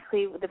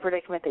exactly the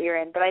predicament that you're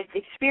in, but I've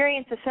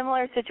experienced a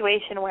similar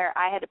situation where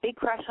I had a big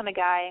crush on a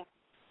guy.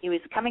 He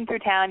was coming through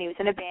town. He was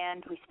in a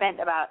band.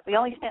 We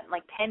only spent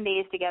like 10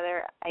 days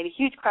together. I had a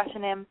huge crush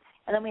on him,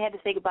 and then we had to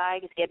say goodbye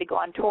because he had to go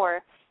on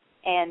tour,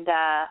 and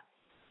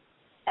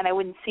I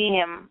wouldn't see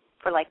him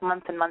for like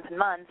months and months and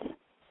months.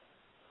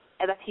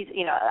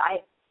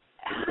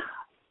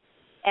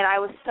 And I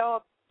was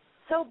so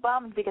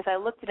bummed because I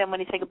looked at him when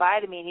he said goodbye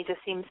to me, and he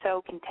just seemed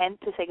so content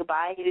to say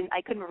goodbye.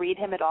 I couldn't read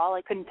him at all.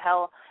 I couldn't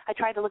tell. I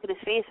tried to look at his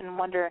face and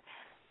wonder,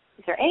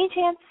 is there any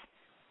chance,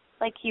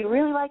 like, he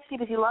really likes me?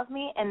 Does he love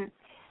me? And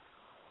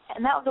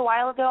that was a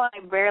while ago,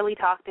 and I rarely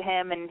talk to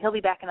him, and he'll be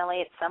back in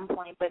LA at some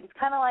point. But it's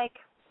kind of like,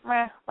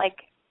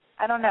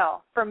 I don't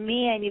know. For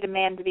me, I need a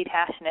man to be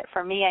passionate.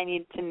 For me, I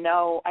need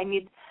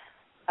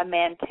a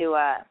man to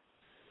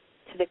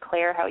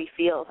declare how he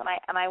feels.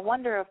 And I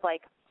wonder if,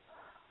 like,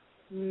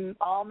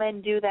 all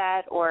men do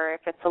that, or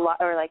if it's a lot,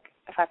 or like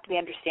if I have to be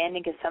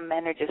understanding because some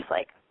men are just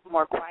like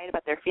more quiet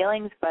about their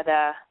feelings. But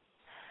I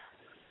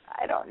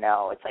don't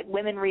know. It's like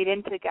women read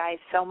into guys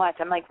so much.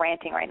 I'm like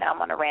ranting right now.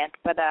 I'm on a rant,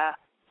 but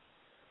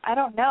I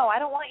don't know. I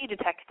don't want you to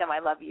text him I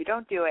love you.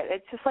 Don't do it.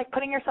 It's just like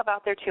putting yourself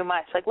out there too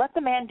much. Like, let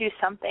the man do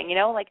something.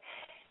 Like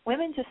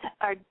women just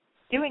are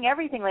doing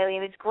everything lately,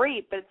 and it's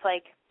great. But it's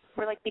like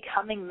we're like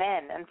becoming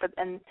men,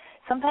 and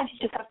sometimes you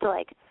just have to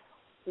like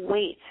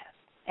wait.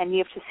 And you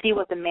have to see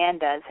what the man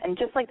does. And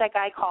just like that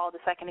guy called a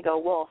second ago,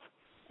 Wolf,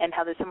 and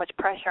how there's so much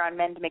pressure on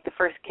men to make the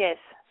first kiss,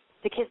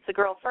 to kiss the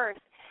girl first,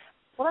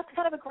 well, that's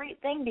kind of a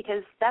great thing,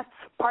 because that's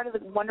part of the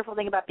wonderful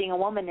thing about being a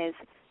woman is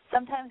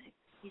sometimes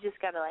you just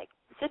got to, like,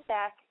 sit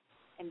back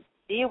and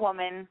be a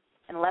woman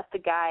and let the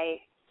guy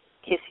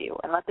kiss you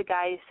and let the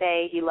guy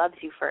say he loves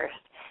you first.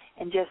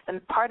 And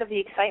part of the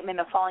excitement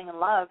of falling in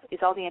love is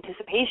all the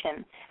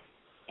anticipation.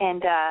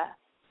 And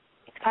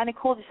it's kind of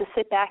cool just to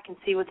sit back and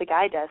see what the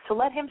guy does. So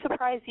let him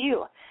surprise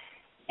you,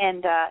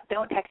 and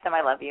don't text him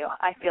I love you.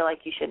 I feel like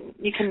you shouldn't.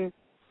 You can.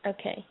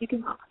 Okay. You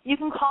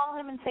can call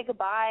him and say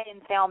goodbye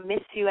and say I'll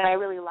miss you and I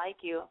really like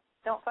you.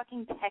 Don't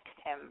fucking text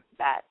him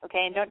that,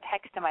 okay? And don't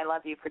text him I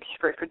love you for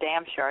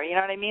damn sure. You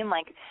know what I mean?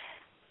 Like,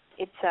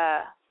 it's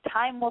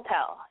time will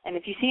tell. And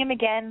if you see him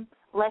again,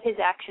 let his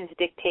actions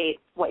dictate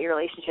what your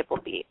relationship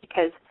will be,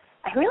 because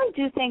I really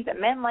do think that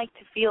men like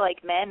to feel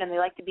like men, and they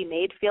like to be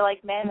made to feel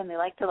like men, and they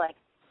like to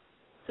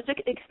so just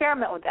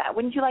experiment with that.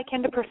 Wouldn't you like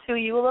him to pursue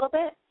you a little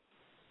bit?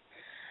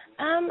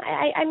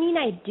 I mean,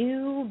 I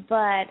do, but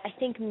I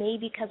think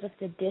maybe because of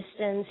the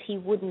distance, he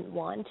wouldn't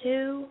want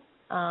to.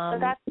 So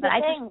that's the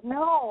thing.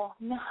 No.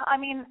 I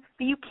mean,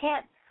 you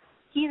can't.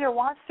 He either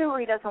wants to or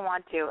he doesn't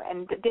want to,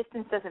 and the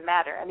distance doesn't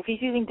matter. And if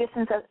he's using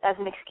distance as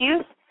an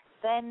excuse,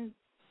 then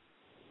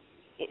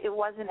it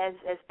wasn't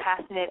as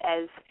passionate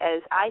as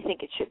I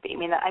think it should be.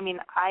 I mean,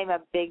 I'm a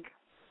big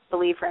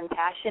believer in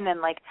passion,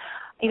 and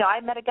I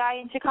met a guy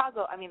in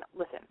Chicago. I mean,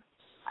 listen,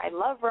 I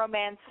love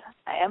romance.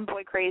 I am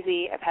boy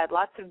crazy. I've had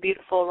lots of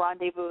beautiful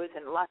rendezvous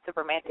and lots of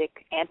romantic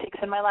antics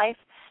in my life.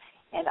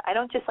 And I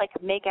don't just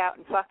make out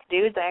and fuck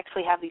dudes. I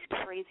actually have these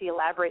crazy,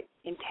 elaborate,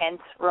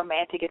 intense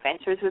romantic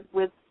adventures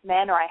with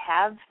men, or I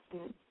have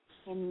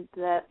in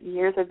the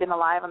years I've been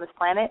alive on this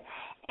planet.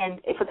 And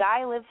if a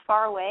guy lives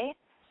far away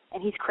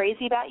and he's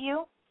crazy about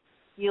you,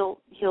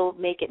 he'll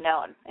make it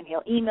known, and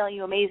he'll email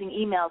you amazing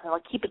emails, and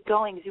he'll keep it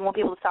going because he won't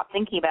be able to stop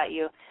thinking about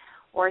you.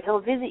 Or he'll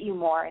visit you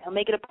more, and he'll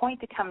make it a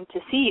point to come to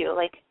see you.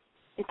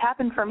 It's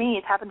happened for me.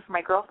 It's happened for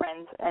my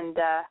girlfriends, and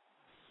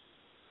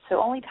so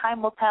only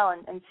time will tell,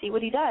 and see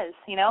what he does.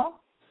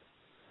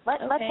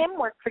 Let him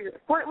work for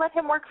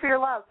your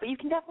love. But you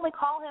can definitely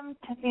call him,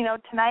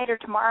 tonight or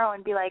tomorrow,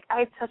 and be like, I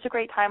had such a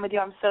great time with you.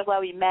 I'm so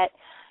glad we met.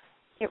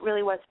 It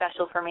really was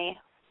special for me.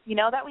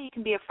 That way you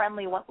can be a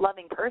friendly,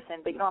 loving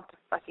person, but you don't have to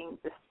fucking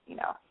just,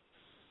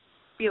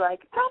 be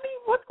like, tell me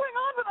what's going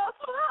on with us.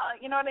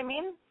 You know what I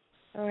mean?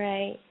 All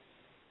right.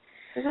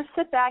 So just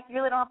sit back. You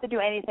really don't have to do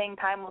anything.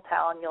 Time will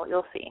tell, and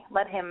you'll see.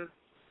 Let him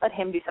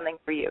do something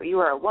for you. You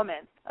are a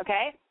woman,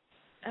 okay?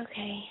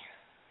 Okay.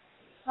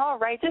 All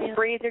right. Just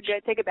breathe. You're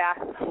good. Take a bath.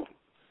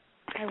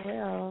 I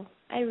will.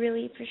 I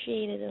really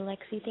appreciate it,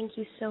 Alexi. Thank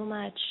you so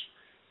much.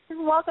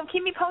 You're welcome.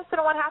 Keep me posted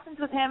on what happens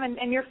with him,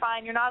 and you're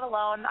fine. You're not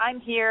alone. I'm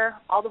here.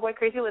 All the Boy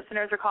Crazy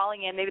listeners are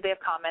calling in. Maybe they have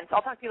comments.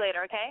 I'll talk to you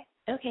later, okay?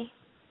 Okay.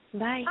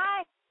 Bye.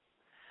 Bye.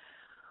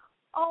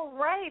 All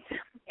right.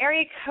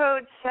 Area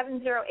code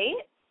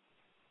 708.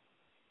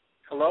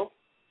 Hello?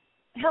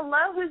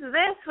 Hello, who's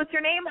this? What's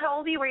your name? How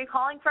old are you? Where are you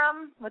calling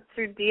from? What's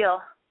your deal?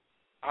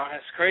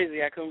 It's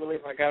crazy. I couldn't believe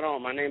I got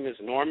on. My name is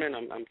Norman.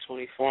 I'm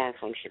 24. I'm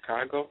from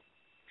Chicago.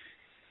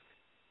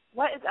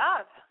 What is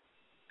up?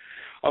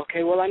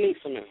 Okay, well, I need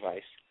some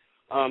advice.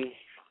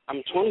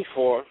 I'm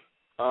 24.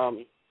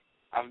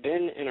 I've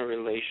been in a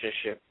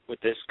relationship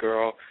with this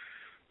girl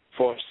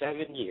for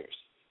 7 years.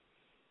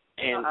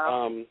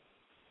 And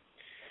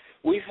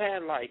we've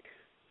had,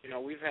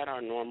 we've had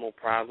our normal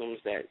problems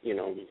that,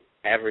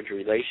 average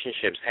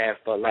relationships have,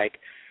 but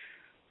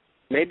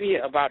maybe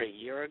about a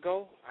year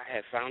ago, I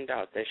had found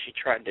out that she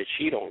tried to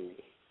cheat on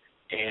me,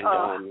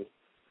 and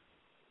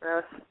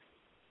gross.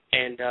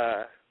 And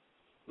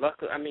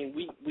luckily, I mean,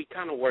 we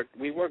kind of worked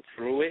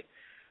through it,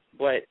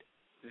 but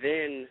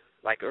then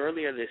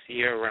earlier this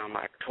year around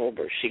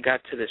October, she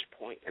got to this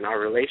point in our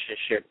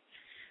relationship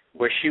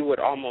where she would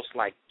almost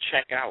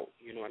check out,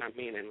 you know what I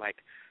mean, and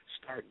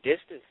start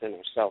distancing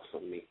herself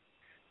from me,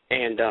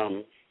 and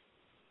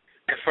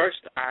at first,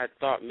 I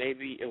thought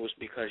maybe it was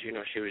because,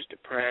 she was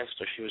depressed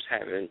or she was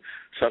having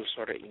some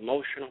sort of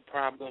emotional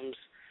problems.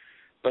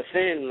 But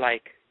then,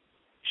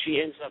 she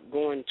ends up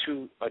going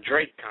to a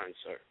Drake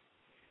concert.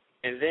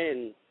 And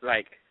then,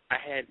 I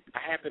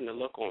happened to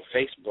look on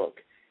Facebook,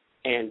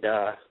 and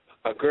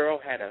a girl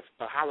had a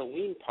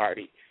Halloween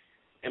party,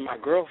 and my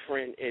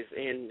girlfriend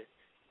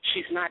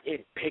she's not in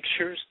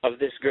pictures of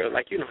this girl.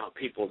 You know how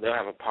people, they'll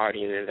have a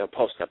party and then they'll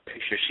post up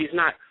pictures. She's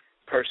not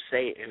per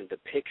se in the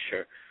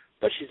picture,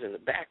 but she's in the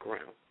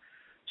background.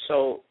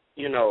 So,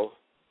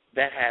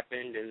 that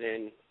happened, and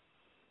then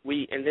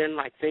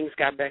things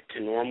got back to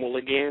normal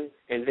again.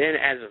 And then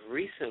as of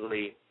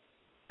recently,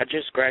 I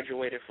just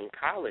graduated from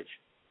college.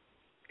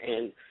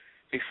 And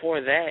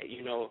before that,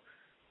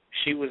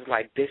 she was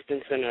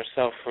distancing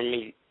herself from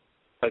me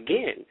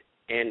again.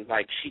 And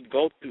she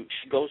goes through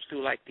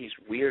these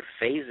weird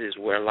phases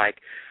where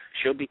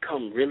she'll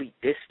become really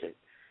distant,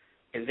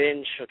 and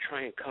then she'll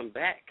try and come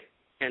back.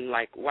 And,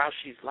 while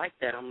she's like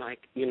that, I'm I'm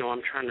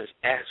trying to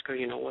ask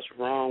her, what's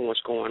wrong,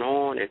 what's going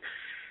on. And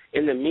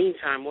in the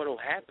meantime, what will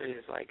happen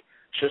is,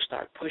 she'll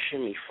start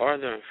pushing me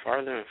farther and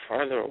farther and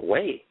farther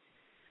away.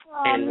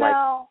 Oh, and,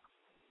 no.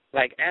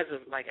 As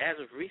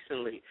of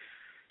recently,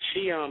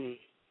 she,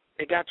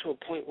 it got to a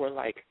point where,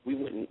 we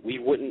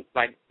wouldn't,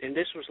 and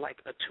this was,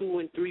 a 2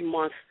 and 3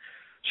 month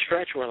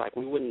stretch where,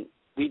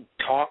 we'd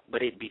talk,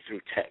 but it'd be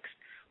through text.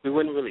 We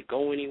wouldn't really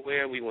go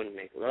anywhere. We wouldn't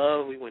make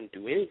love. We wouldn't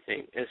do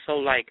anything. And so,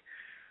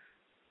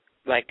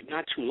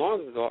 not too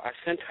long ago, I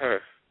sent her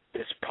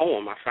this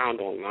poem I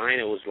found online.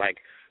 It was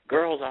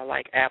girls are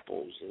like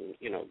apples, and,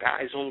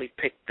 guys only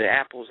pick the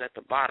apples at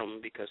the bottom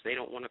because they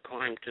don't want to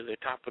climb to the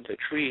top of the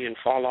tree and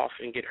fall off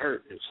and get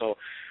hurt. And so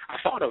I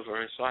thought of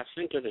her, and so I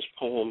sent her this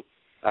poem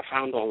I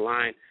found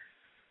online.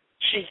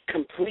 She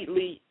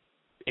completely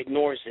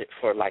ignores it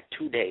for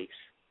 2 days.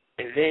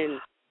 And then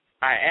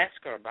I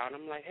asked her about it.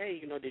 I'm like, hey,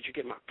 did you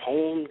get my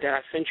poem that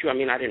I sent you? I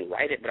mean, I didn't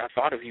write it, but I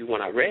thought of you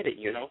when I read it,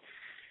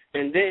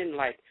 And then,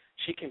 like,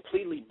 she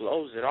completely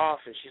blows it off,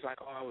 and she's like,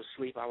 oh, I was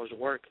asleep, I was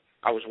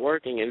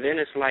working. And then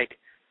it's like,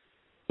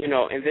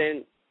 and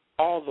then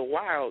all the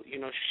while,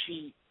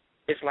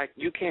 it's like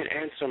you can't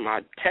answer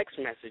my text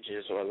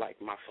messages or,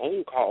 like, my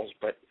phone calls,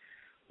 but,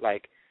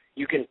 like,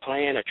 you can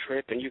plan a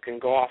trip and you can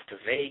go off to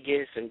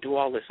Vegas and do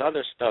all this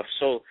other stuff.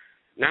 So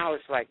now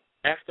it's like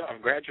after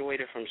I've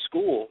graduated from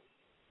school,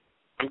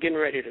 I'm getting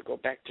ready to go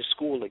back to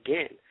school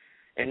again.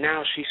 And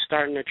now she's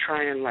starting to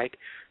try and, like,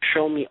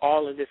 show me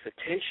all of this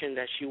attention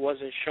that she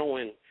wasn't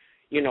showing,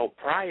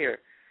 prior.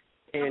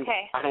 And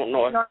okay. I don't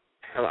know if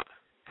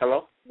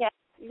hello?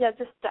 Yeah,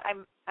 just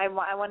I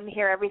wanted to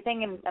hear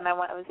everything, and I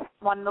was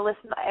wanting to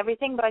listen to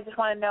everything, but I just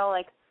want to know,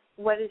 like,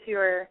 what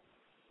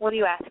are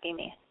you asking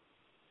me?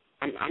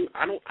 I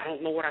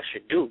don't know what I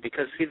should do,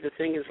 because see, the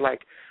thing is,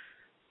 like,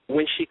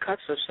 when she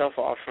cuts herself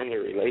off from the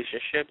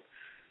relationship,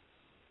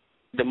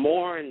 the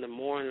more and the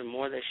more and the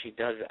more that she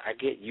does it, I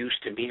get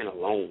used to being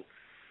alone.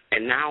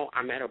 And now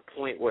I'm at a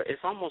point where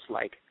it's almost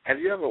like, have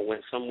you ever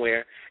went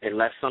somewhere and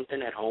left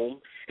something at home,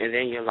 and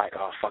then you're like,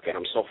 oh, fuck it,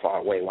 I'm so far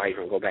away, why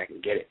even go back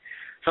and get it?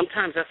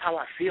 Sometimes that's how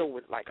I feel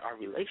with, like, our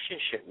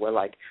relationship, where,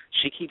 like,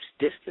 she keeps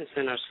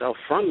distancing herself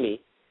from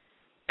me,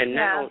 and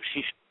now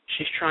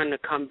she's trying to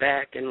come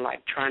back and,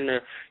 like, trying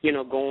to,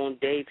 go on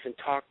dates and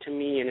talk to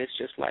me, and it's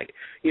just like,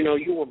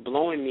 you were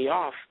blowing me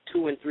off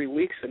 2 and 3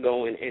 weeks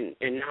ago, and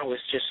now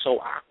it's just so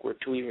awkward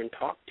to even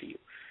talk to you.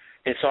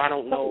 And so I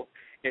don't know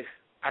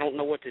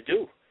what to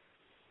do.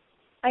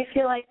 I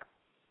feel like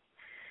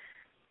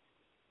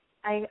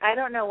I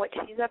don't know what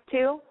she's up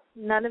to.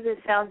 None of this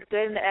sounds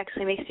good, and it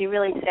actually makes me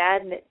really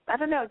sad. And I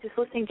don't know, just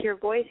listening to your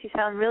voice, you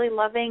sound really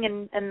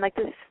loving and like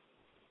this,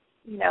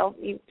 you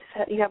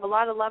have a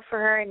lot of love for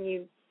her, and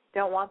you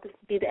don't want this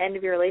to be the end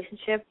of your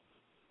relationship,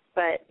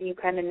 but you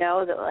kind of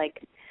know that,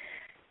 like,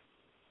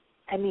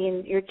 I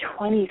mean, you're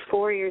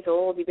 24 years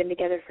old. You've been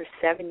together for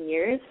 7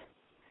 years.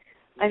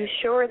 I'm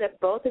sure that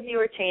both of you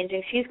are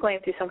changing. She's going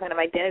through some kind of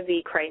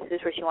identity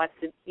crisis where she wants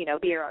to,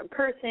 be her own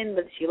person,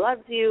 but she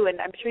loves you,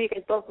 and I'm sure you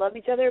guys both love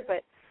each other,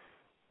 but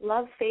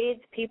love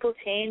fades, people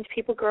change,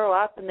 people grow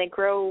up, and they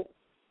grow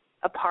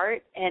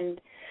apart, and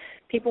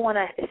people want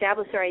to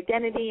establish their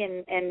identity,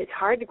 and it's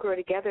hard to grow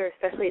together,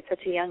 especially at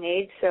such a young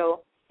age.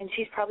 So, and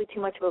she's probably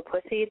too much of a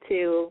pussy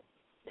to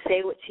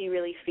say what she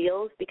really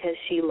feels because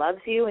she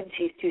loves you, and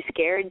she's too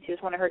scared, and she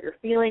doesn't want to hurt your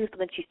feelings, but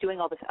then she's doing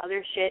all this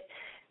other shit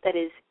that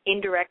is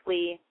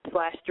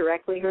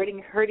indirectly/directly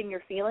hurting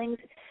your feelings.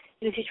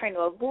 She's trying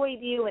to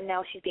avoid you, and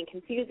now she's being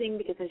confusing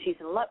because then she's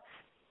in love.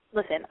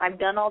 Listen, I've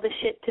done all this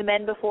shit to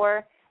men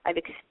before. I've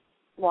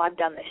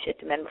done this shit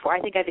to men before. I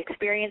think I've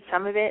experienced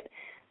some of it.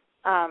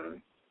 I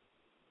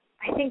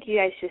think you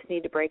guys just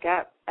need to break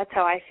up. That's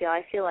how I feel.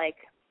 I feel like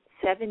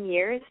 7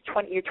 years,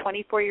 you're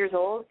 24 years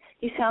old.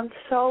 You sound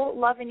so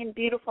loving and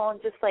beautiful,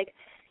 and just like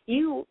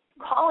you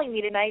calling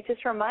me tonight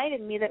just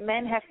reminded me that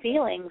men have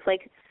feelings.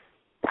 Like,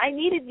 I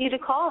needed you to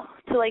call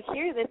to, like,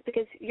 hear this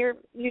because you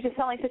just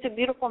sound like such a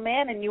beautiful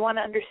man, and you want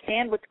to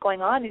understand what's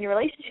going on in your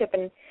relationship.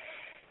 And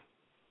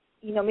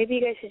maybe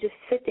you guys should just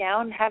sit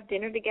down, have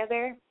dinner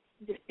together,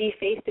 just be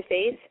face to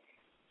face.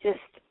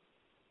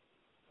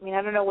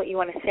 I don't know what you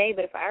want to say,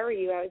 but if I were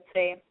you, I would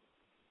say,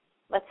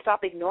 let's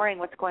stop ignoring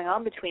what's going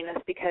on between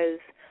us because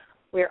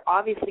we're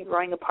obviously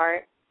growing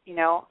apart.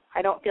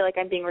 I don't feel like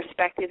I'm being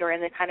respected or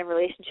in the kind of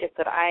relationship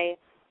that I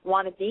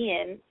want to be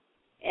in,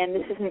 and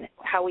this isn't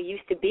how we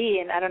used to be,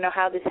 and I don't know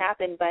how this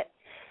happened, but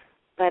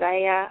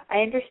I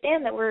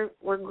understand that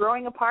we're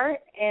growing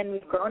apart, and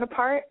we've grown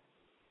apart,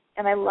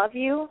 and I love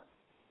you,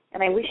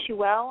 and I wish you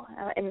well,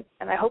 and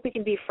I hope we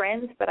can be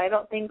friends, but I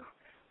don't think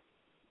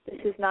this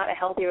is not a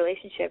healthy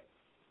relationship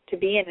to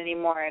be in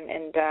anymore,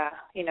 and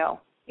you know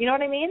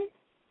what I mean?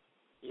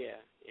 Yeah,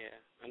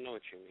 I know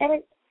what you mean.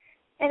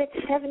 And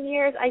it's 7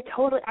 years. I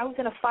was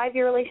in a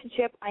 5-year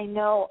relationship. I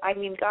know. I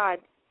mean, God,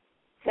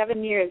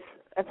 7 years,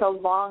 that's a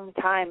long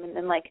time. And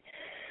then, like,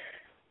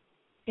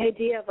 the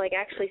idea of, like,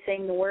 actually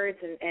saying the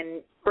words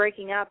and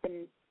breaking up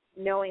and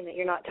knowing that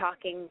you're not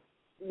talking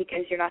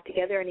because you're not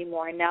together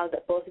anymore. And now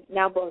both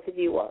of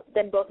you will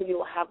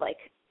have, like,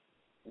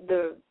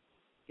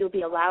 you'll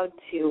be allowed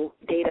to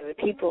date other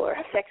people or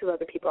have sex with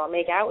other people or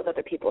make out with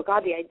other people.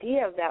 God, the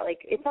idea of that,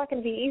 like, it's not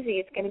going to be easy.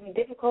 It's going to be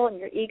difficult, and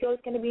your ego is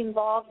going to be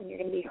involved, and you're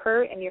going to be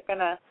hurt, and you're going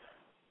to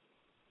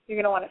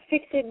want to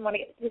fix it and want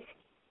to just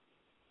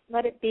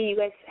let it be. You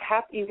guys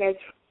had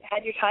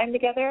your time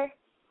together.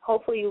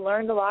 Hopefully you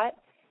learned a lot.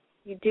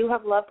 You do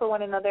have love for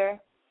one another,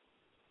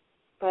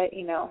 but,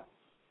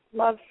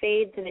 love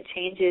fades and it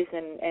changes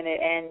and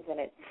it ends and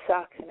it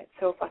sucks and it's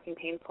so fucking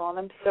painful, and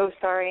I'm so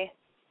sorry.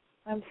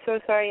 I'm so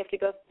sorry you have to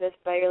go through this,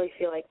 but I really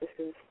feel like this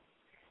is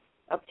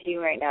up to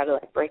you right now to,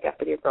 like, break up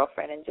with your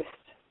girlfriend and just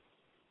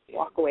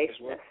walk away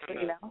from this,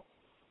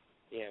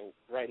 Yeah,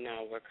 right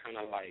now we're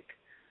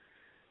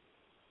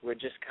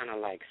just kind of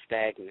like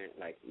stagnant,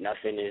 like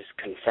nothing is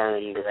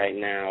confirmed right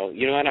now.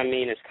 You know what I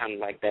mean? It's kind of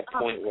like that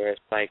point where it's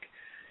like,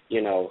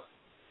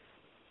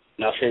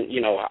 nothing,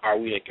 are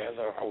we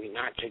together? Are we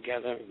not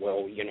together?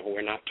 Well,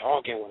 we're not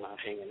talking, we're not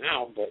hanging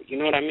out, but you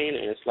know what I mean?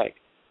 And it's like,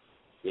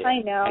 yeah,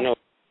 I know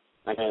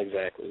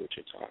exactly what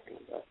you're talking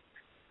about.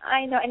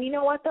 I know, and you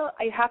know what though?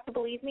 You have to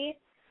believe me.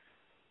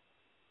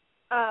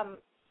 I'm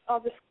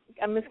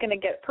just going to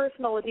get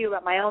personal with you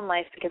about my own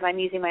life because I'm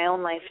using my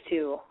own life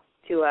to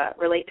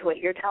relate to what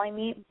you're telling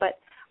me. But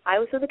I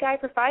was with a guy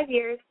for 5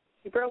 years.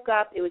 We broke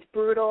up. It was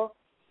brutal.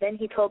 Then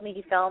he told me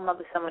he fell in love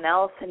with someone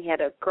else, and he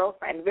had a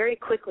girlfriend. Very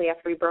quickly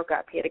after we broke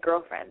up, he had a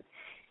girlfriend.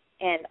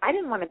 And I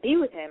didn't want to be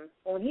with him.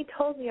 But when he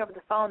told me over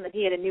the phone that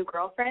he had a new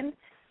girlfriend,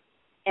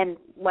 and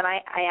when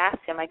I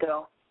asked him, I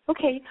go,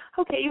 okay,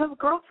 you have a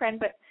girlfriend,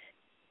 but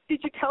did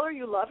you tell her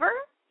you love her?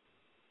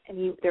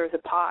 And there was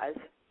a pause.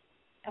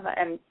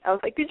 And I was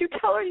like, did you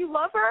tell her you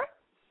love her?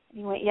 And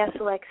he went, yes,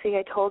 Alexi,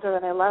 I told her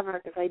that I love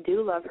her because I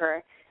do love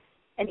her.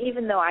 And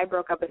even though I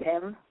broke up with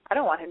him, I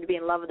don't want him to be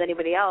in love with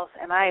anybody else.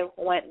 And I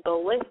went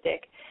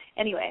ballistic.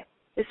 Anyway,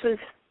 this was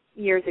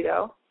years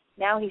ago.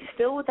 Now he's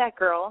still with that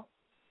girl.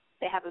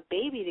 They have a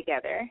baby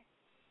together.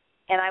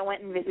 And I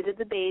went and visited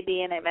the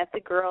baby, and I met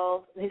the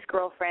girl, his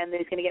girlfriend that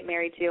he's going to get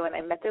married to, and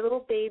I met their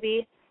little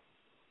baby.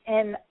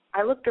 And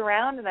I looked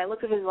around, and I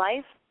looked at his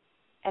life,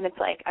 and it's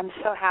like, I'm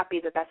so happy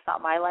that that's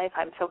not my life.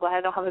 I'm so glad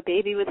I don't have a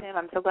baby with him.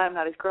 I'm so glad I'm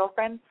not his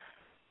girlfriend.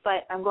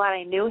 But I'm glad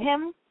I knew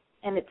him,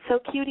 and it's so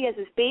cute he has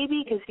his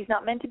baby because he's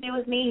not meant to be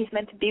with me. He's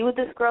meant to be with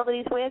this girl that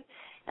he's with.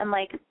 And,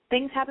 like,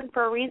 things happen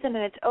for a reason,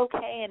 and it's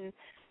okay, and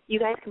you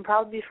guys can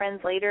probably be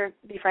friends later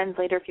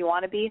if you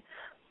want to be.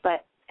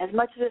 But as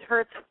much as it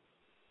hurts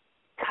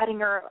cutting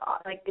her,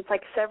 like, it's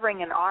like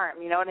severing an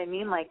arm, you know what I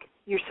mean? Like,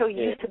 you're so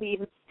used to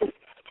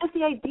just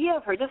the idea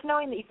of her, just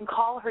knowing that you can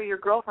call her your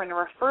girlfriend and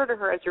refer to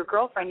her as your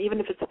girlfriend, even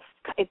if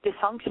it's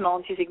dysfunctional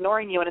and she's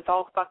ignoring you and it's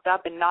all fucked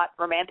up and not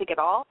romantic at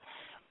all.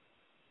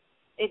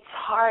 It's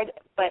hard,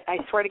 but I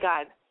swear to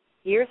God,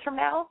 years from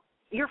now,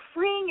 you're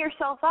freeing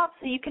yourself up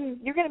so you're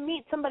going to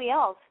meet somebody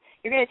else.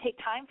 You're going to take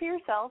time for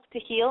yourself to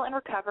heal and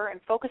recover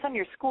and focus on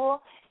your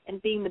school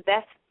and being the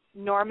best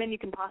Norman you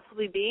can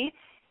possibly be,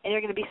 and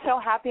you're going to be so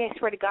happy, I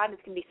swear to God, and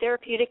it's going to be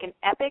therapeutic and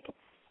epic.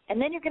 And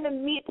then you're going to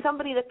meet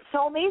somebody that's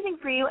so amazing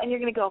for you, and you're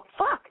going to go,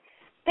 fuck,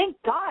 thank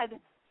God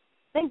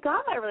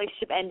my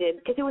relationship ended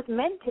because it was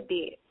meant to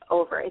be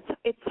over.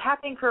 It's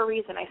happening for a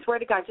reason. I swear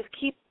to God, just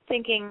keep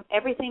thinking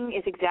everything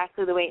is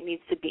exactly the way it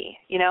needs to be.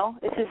 You know,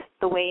 this is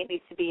the way it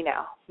needs to be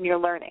now, and you're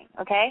learning,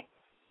 okay?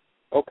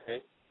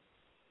 Okay.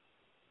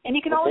 And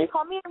you can always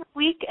call me every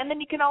week, and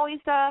then you can always,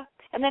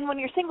 and then when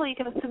you're single, you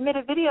can submit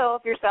a video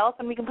of yourself,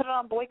 and we can put it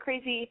on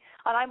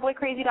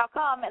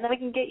I'mBoyCrazy.com, and then we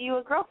can get you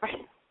a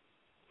girlfriend.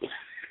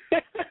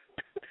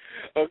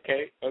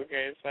 Okay,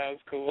 sounds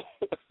cool.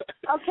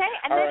 Okay,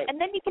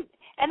 and then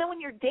when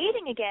you're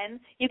dating again,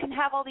 you can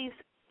have all these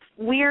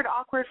weird,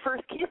 awkward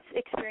first kiss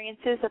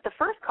experiences that the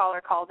first caller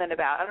called in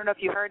about. I don't know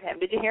if you heard him.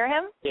 Did you hear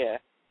him? Yeah,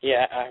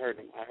 I heard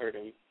him.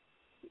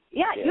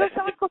 Yeah, you have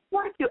someone to look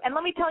forward to. And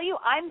let me tell you,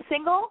 I'm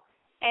single,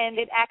 and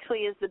it actually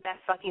is the best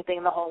fucking thing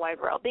in the whole wide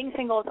world. Being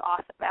single is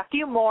awesome. After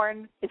you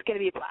mourn, it's going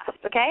to be a blast,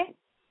 okay?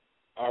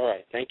 All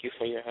right, thank you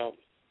for your help.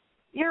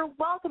 You're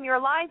welcome. You're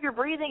alive. You're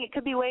breathing. It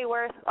could be way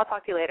worse. I'll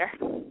talk to you later.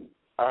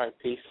 All right,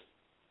 peace.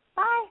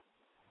 Bye.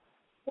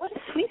 What a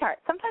sweetheart.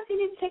 Sometimes you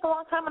need to take a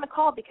long time on a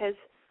call because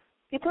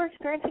people are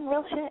experiencing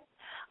real shit.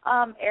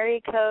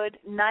 Area code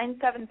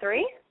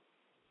 973.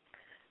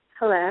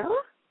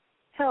 Hello?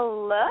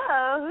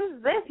 Hello.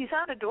 Who's this? You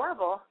sound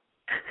adorable.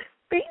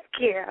 Thank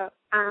you.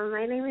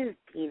 My name is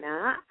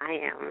Dina. I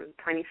am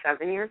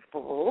 27 years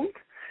old,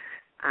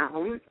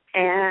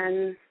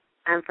 and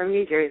I'm from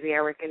New Jersey.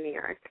 I work in New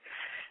York.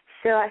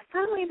 So I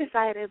finally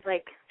decided,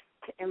 to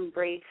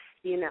embrace,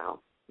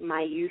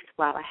 my youth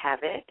while I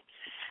have it.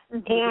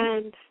 Mm-hmm.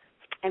 And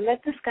I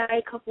met this guy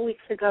a couple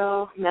weeks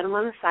ago, met him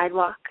on the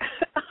sidewalk.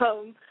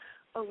 A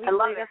week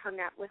later, hung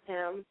out with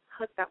him,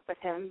 hooked up with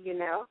him,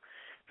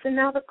 So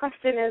now the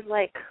question is,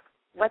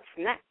 what's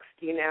next,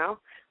 I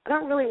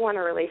don't really want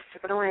a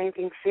relationship. I don't want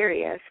anything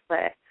serious,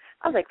 but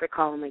I'd like to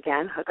call him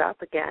again, hook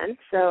up again.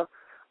 So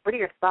what are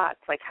your thoughts?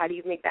 How do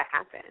you make that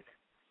happen?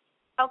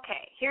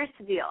 Okay, here's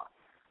the deal.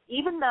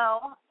 Even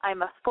though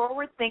I'm a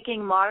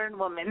forward-thinking modern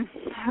woman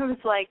who's,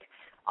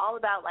 all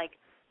about,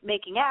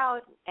 making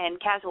out and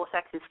casual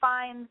sex is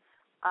fine,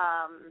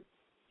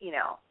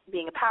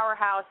 being a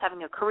powerhouse,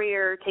 having a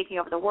career, taking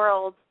over the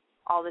world,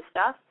 all this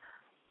stuff,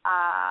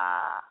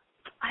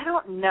 I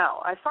don't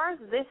know. As far as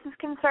this is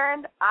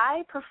concerned,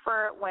 I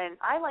prefer when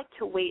I like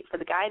to wait for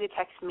the guy to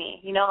text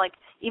me.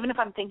 Even if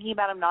I'm thinking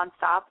about him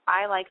nonstop,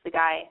 I like the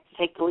guy to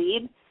take the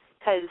lead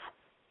because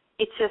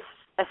it's just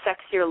a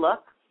sexier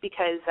look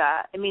because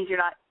it means you're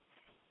not.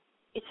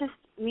 It just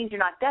means you're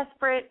not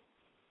desperate.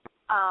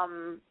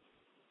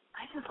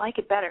 I just like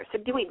it better. So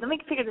wait, let me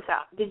figure this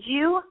out. Did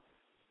you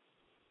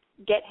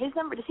get his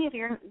number? Does he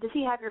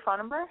have your phone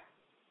number?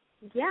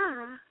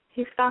 Yeah,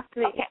 he stalked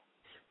me.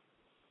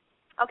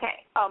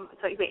 Okay.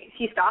 So wait,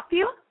 he stalked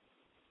you?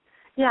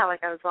 Yeah,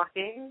 I was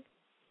walking,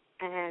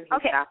 and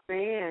he stopped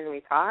me, and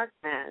we talked,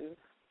 and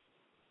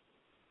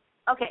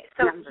Okay,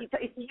 so number.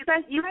 you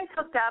guys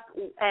hooked up,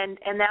 and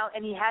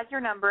he has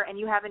your number, and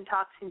you haven't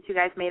talked since you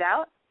guys made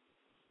out?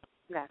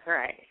 That's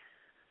right.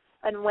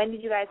 And when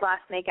did you guys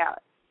last make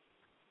out?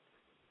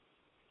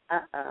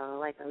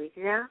 Like a week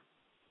ago?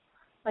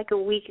 Like a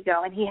week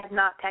ago, and he has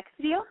not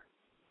texted you?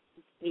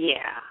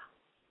 Yeah.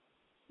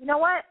 You know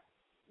what?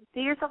 Do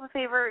yourself a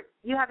favor.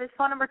 You have his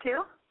phone number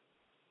too?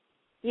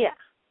 Yeah.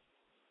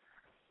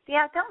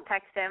 Yeah, don't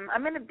text him.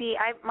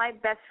 My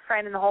best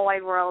friend in the whole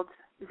wide world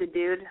is a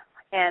dude,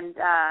 and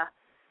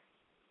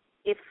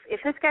if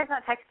this guy's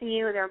not texting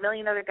you, there are a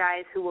million other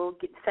guys who will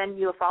send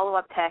you a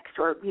follow-up text,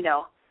 or, you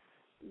know,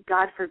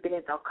 God forbid,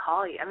 they'll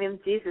call you. I mean,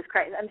 Jesus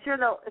Christ. I'm sure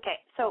they'll, okay,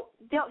 so,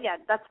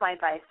 that's my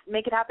advice.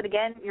 Make it happen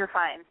again, you're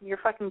fine. You're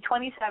fucking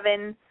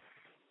 27,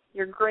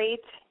 you're great,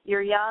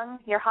 you're young,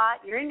 you're hot,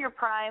 you're in your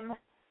prime,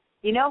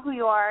 you know who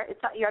you are. It's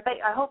not,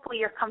 hopefully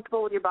you're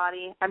comfortable with your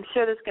body. I'm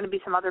sure there's going to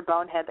be some other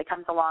bonehead that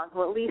comes along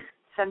who at least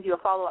sends you a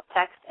follow-up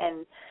text,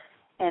 and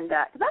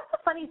that's the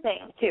funny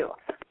thing, too,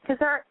 because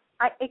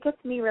it gets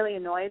me really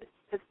annoyed,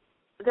 because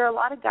there are a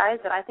lot of guys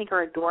that I think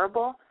are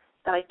adorable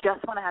that I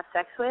just want to have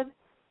sex with,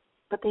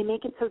 but they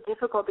make it so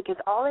difficult because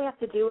all they have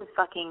to do is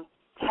fucking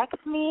text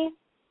me.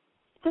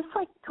 Just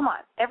like, come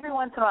on, every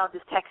once in a while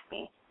just text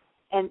me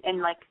and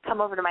like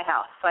come over to my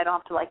house so I don't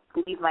have to like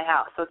leave my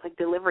house. So it's like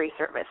delivery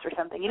service or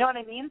something. You know what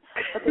I mean?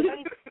 But they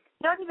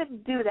don't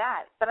even do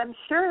that. But I'm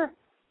sure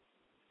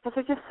because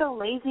they're just so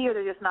lazy, or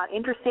they're just not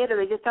interested, or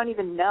they just don't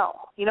even know.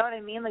 You know what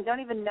I mean? They don't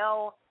even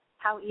know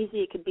how easy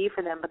it could be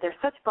for them, but they're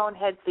such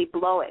boneheads they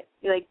blow it.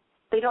 Like,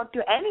 they don't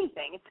do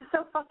anything. It's just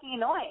so fucking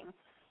annoying.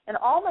 And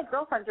all my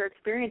girlfriends are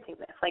experiencing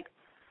this. Like,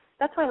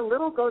 that's why a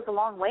little goes a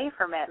long way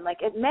for men. Like,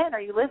 men,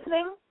 are you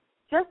listening?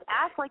 Just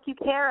act like you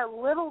care a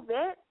little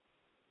bit,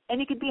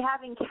 and you could be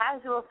having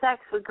casual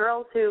sex with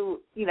girls who,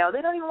 you know,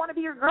 they don't even want to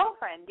be your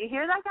girlfriend. Do you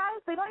hear that, guys?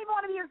 They don't even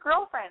want to be your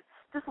girlfriend.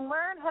 Just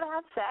learn how to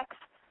have sex,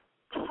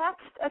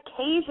 text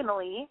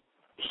occasionally,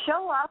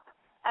 show up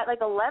at like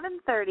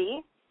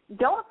 11:30.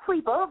 Don't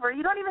sleep over.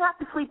 You don't even have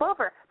to sleep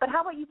over. But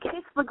how about you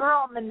kiss the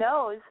girl on the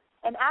nose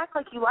and act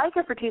like you like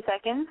her for 2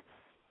 seconds,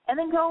 and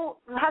then go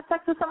have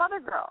sex with some other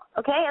girl,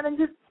 okay? And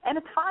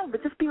it's fine,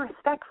 but just be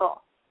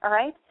respectful, all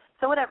right?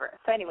 So whatever.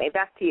 So anyway,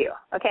 back to you,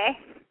 okay?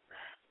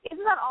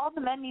 Isn't that all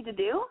the men need to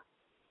do?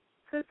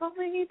 That's all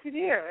they need to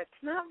do.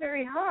 It's not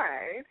very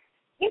hard.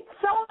 It's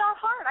so not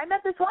hard. I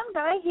met this one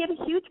guy. He had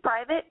a huge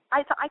private.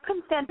 I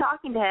couldn't stand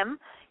talking to him.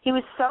 He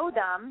was so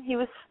dumb. He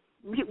was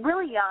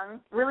really young,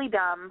 really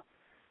dumb,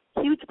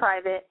 huge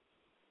private.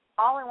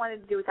 All I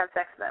wanted to do was have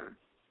sex with him.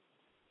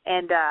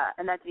 And that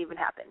didn't even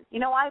happen. You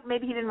know why?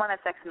 Maybe he didn't want to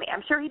have sex with me.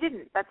 I'm sure he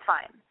didn't. That's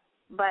fine.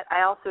 But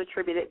I also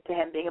attribute it to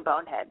him being a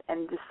bonehead.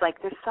 And just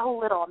like, there's so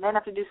little. Men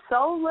have to do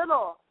so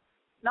little.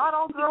 Not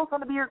all girls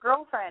want to be your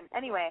girlfriend.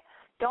 Anyway,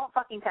 don't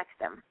fucking text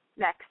him.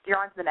 Next. You're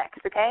on to the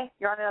next, okay?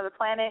 You're on another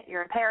planet.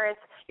 You're in Paris.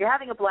 You're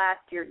having a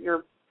blast.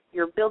 You're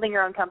building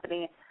your own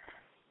company.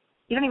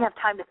 You don't even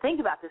have time to think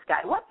about this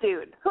guy. What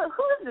dude? Who is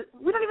this?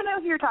 We don't even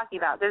know who you're talking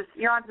about.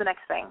 You're on to the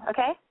next thing,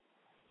 okay?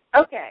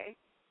 Okay.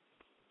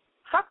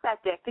 Fuck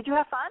that dick. Did you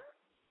have fun?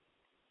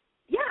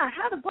 Yeah, I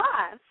had a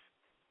blast.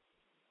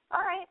 All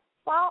right.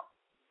 Well,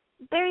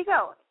 there you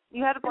go.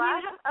 You had a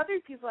blast? I have other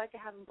people I could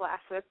have a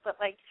blast with, but,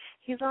 like,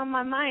 he's on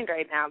my mind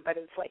right now. But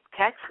it's like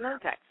text, no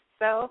text.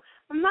 So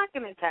I'm not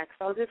going to text.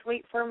 I'll just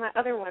wait for my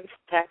other ones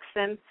to text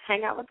and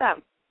hang out with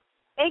them.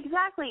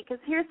 Exactly, because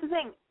here's the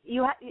thing.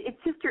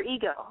 It's just your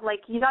ego.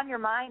 Like, he's on your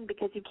mind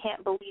because you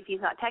can't believe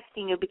he's not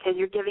texting you because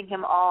you're giving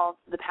him all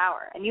the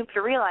power. And you have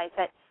to realize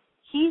that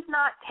he's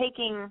not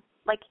taking...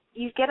 Like,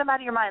 you get him out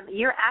of your mind.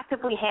 You're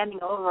actively handing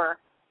over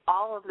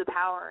all of the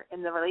power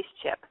in the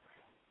relationship.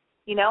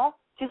 You know?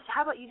 Just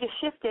how about you just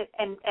shift it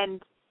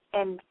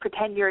and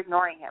pretend you're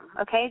ignoring him,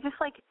 okay? Just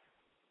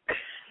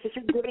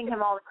you're giving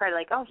him all the credit.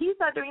 Like, oh, he's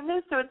not doing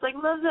this, so it's like,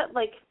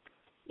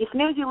 you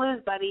snooze, you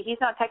lose, buddy. He's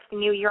not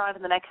texting you. You're on to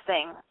the next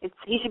thing.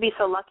 He should be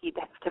so lucky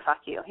to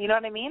fuck you. You know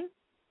what I mean?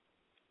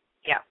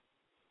 Yeah.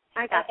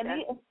 I gotcha.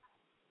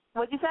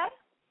 What'd you say?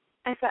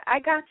 I said, I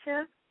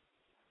gotcha.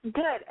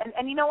 Good.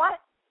 And you know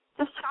what?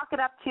 Just chalk it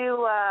up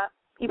to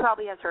he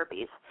probably has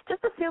herpes.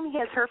 Just assume he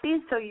has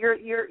herpes, so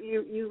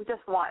you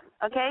just won,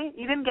 okay?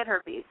 You didn't get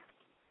herpes.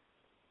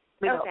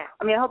 Okay.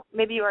 I hope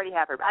maybe you already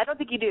have herpes. I don't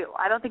think you do.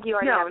 I don't think you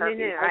already have herpes.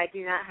 No, I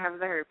do not have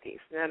the herpes.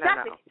 No.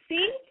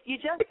 See? You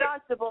just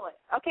dodged the bullet.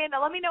 Okay,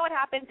 now let me know what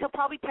happens. He'll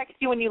probably text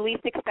you when you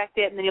least expect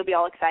it, and then you'll be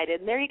all excited.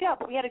 And there you go.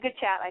 But we had a good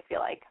chat, I feel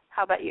like.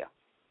 How about you?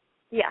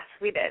 Yes,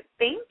 we did.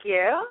 Thank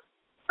you.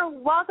 You're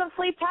welcome.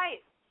 Sleep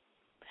tight.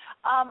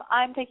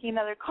 I'm taking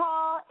another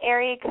call,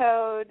 area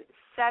code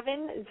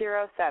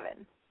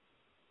 707.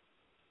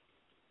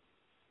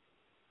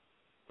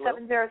 Hello?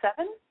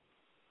 707?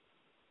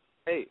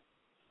 Hey.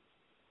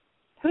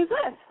 Who's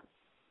this?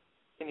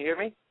 Can you hear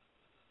me?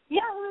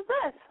 Yeah, who is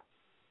this?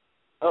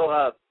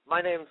 Oh,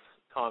 my name's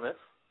Thomas.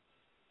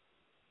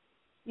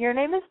 Your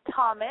name is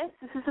Thomas.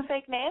 This is a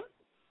fake name?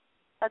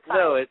 That's fine.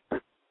 No,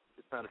 it's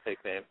not a fake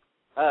name.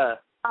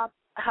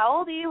 How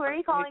old are you? Where are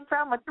you calling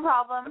from? What's your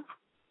problem?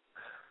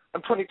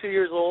 I'm 22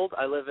 years old.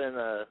 I live in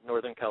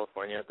Northern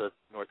California, the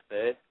North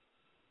Bay.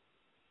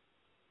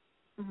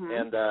 Mm-hmm.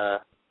 And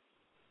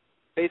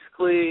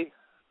basically,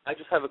 I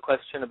just have a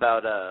question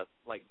about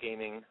like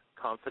gaining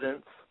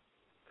confidence,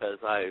 because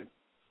I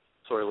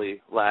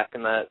sorely lack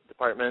in that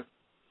department.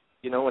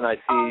 You know, when I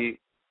see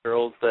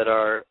girls that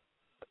are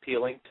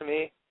appealing to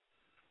me,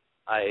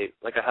 I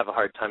have a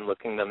hard time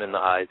looking them in the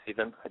eyes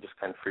even. I just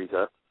kind of freeze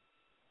up.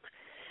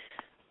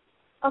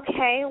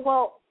 Okay,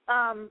 well,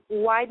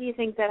 why do you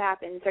think that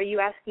happens? Are you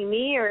asking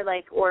me,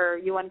 or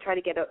you want to try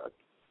to get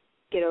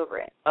over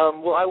it?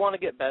 Well, I want to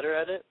get better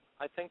at it.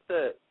 I think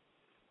that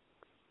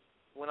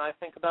when I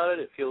think about it,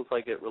 it feels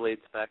like it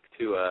relates back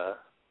to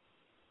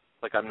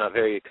like I'm not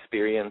very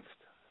experienced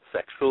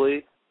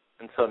sexually,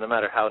 and so no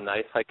matter how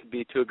nice I could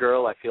be to a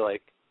girl, I feel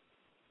like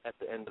at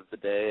the end of the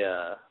day,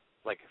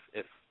 like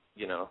if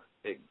you know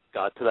it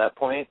got to that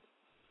point,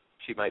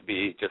 she might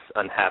be just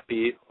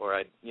unhappy, or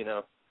I'd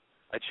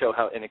show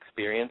how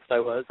inexperienced I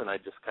was, and I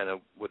just kind of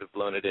would have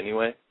blown it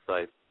anyway. So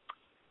I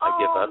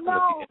give up in the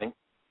beginning.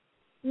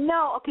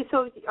 No, okay.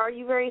 So are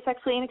you very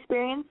sexually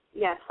inexperienced?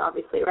 Yes,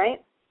 obviously,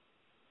 right?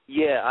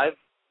 Yeah, I've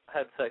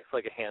had sex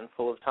like a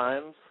handful of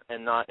times,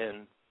 and not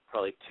in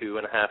probably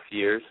 2.5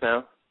 years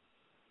now.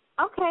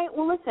 Okay,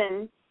 well,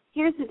 listen,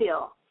 here's the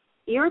deal.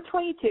 You're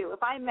 22.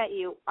 If I met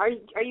you, are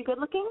you good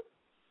looking?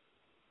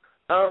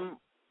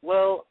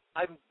 Well,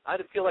 I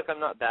feel like I'm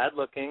not bad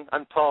looking.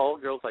 I'm tall.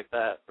 Girls like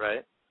that,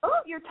 right?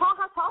 Oh, you're tall.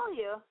 How tall are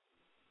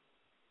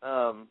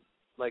you?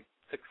 Like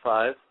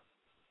 6'5".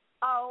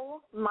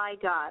 Oh, my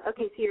God.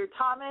 Okay, so you're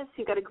Thomas.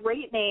 You've got a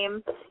great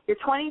name. You're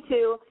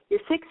 22. You're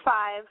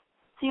 6'5".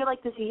 So you're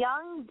like this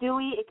young,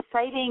 dewy,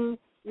 exciting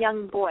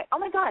young boy. Oh,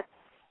 my God.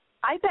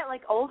 I bet,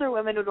 like, older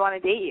women would want to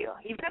date you.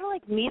 You've got to,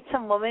 like, meet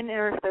some woman in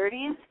her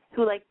 30s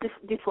who, like,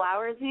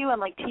 deflowers you and,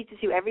 like, teaches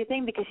you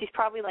everything, because she's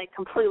probably, like,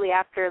 completely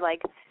after,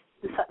 like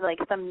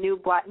some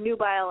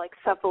nubile, like,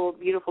 supple,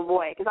 beautiful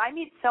boy. Because I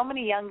meet so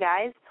many young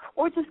guys,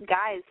 or just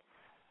guys,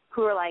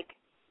 who are like,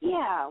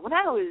 yeah, when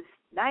I was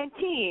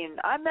 19,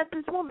 I met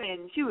this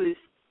woman. She was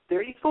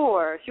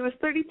 34. She was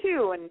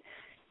 32, and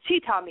she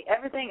taught me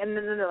everything. And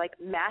then they're like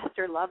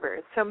master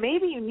lovers. So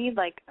maybe you need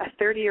like a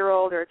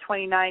 30-year-old or a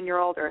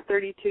 29-year-old or a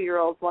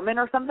 32-year-old woman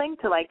or something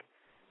to like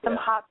some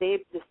hot babe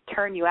just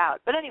turn you out.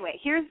 But anyway,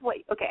 here's what.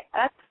 Okay,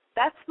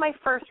 that's my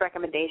first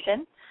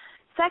recommendation.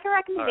 Second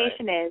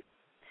recommendation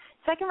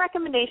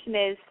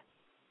is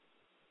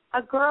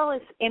a girl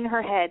is in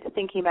her head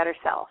thinking about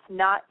herself,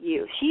 not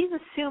you. She's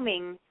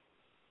assuming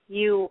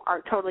you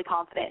are totally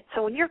confident.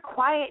 So when you're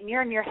quiet and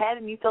you're in your head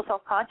and you feel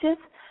self-conscious,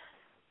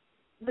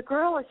 the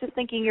girl is just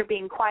thinking you're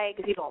being quiet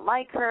because you don't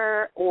like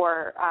her,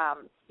 or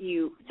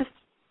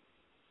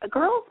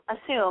girls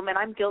assume, and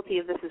I'm guilty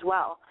of this as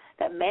well,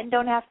 that men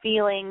don't have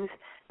feelings,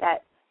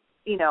 that,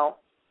 you know,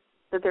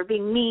 that they're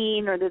being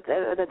mean, or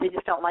that they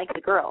just don't like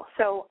the girl.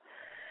 So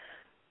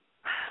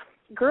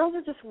girls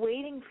are just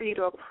waiting for you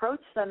to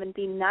approach them and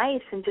be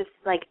nice and just,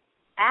 like,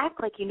 act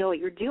like you know what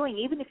you're doing,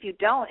 even if you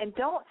don't. And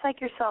don't psych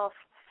yourself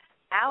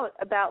out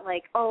about,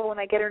 like, oh, when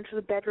I get her into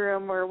the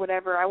bedroom or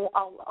whatever,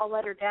 I'll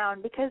let her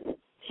down, because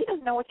she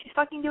doesn't know what she's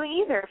fucking doing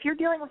either. If you're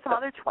dealing with some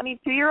other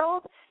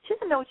 22-year-old, she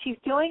doesn't know what she's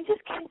doing.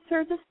 Just kiss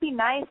her, just be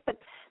nice. But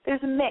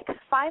there's a mix.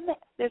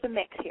 There's a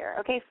mix here,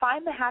 okay?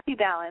 Find the happy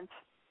balance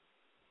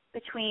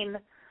between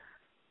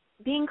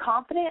being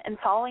confident and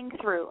following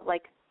through,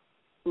 like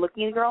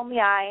looking a girl in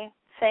the eye,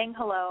 saying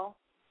hello,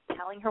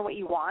 telling her what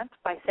you want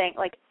by saying,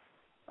 like,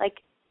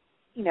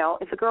 you know,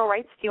 if a girl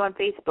writes to you on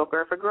Facebook,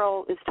 or if a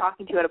girl is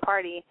talking to you at a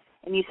party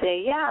and you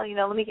say, yeah, you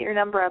know, let me get your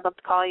number, I'd love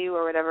to call you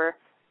or whatever,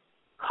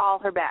 call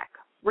her back.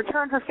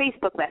 Return her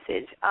Facebook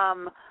message.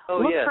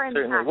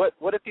 Certainly.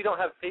 What if you don't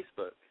have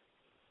Facebook?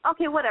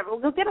 Okay, whatever.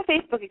 Well, get a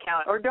Facebook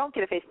account, or don't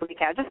get a Facebook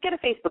account. Just get a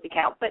Facebook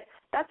account. But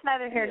that's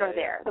neither here nor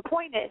there. The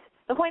point is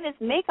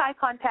make eye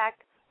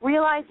contact.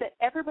 Realize that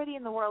everybody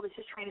in the world is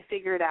just trying to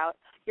figure it out.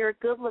 You're a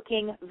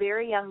good-looking,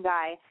 very young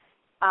guy.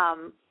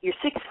 You're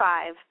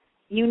 6'5".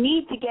 You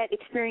need to get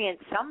experience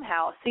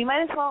somehow. So you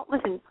might as well,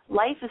 listen,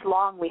 life is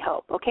long, we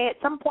hope, okay?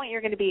 At some point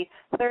you're going to be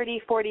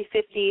 30, 40,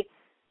 50.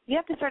 You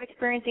have to start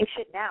experiencing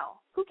shit now.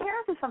 Who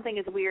cares if something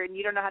is weird and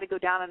you don't know how to go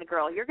down on a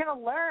girl? You're going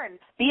to learn.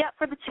 Be up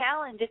for the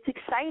challenge. It's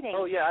exciting.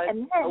 Oh, yeah.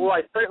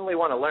 I certainly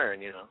want to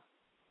learn, you know.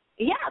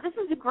 Yeah, this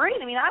is great.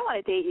 I mean, I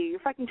want to date you. You're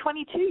fucking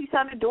 22. You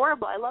sound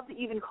adorable. I love that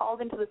you even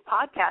called into this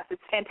podcast.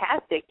 It's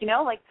fantastic. You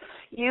know, like,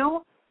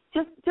 you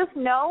just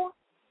know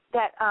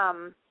that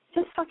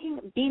just fucking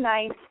be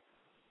nice,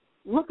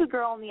 look a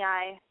girl in the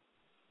eye,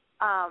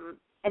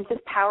 and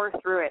just power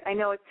through it. I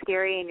know it's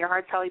scary and your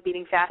heart's probably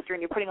beating faster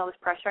and you're putting all this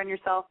pressure on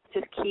yourself.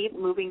 Just keep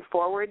moving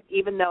forward,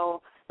 even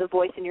though the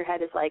voice in your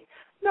head is like,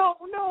 no,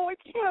 I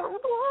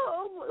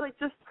can't. Like,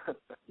 just,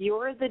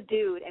 you're the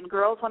dude, and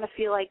girls want to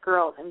feel like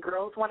girls, and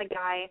girls want a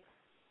guy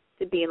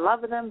to be in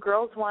love with them.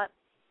 Girls want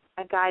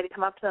a guy to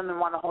come up to them and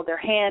want to hold their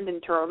hand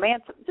and to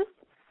romance them. Just,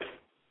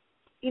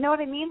 you know what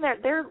I mean?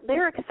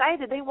 They're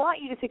excited. They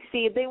want you to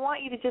succeed. They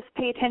want you to just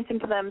pay attention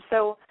to them.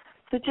 So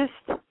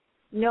just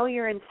know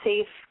you're in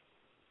safe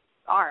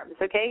arms,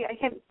 okay?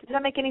 Does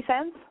that make any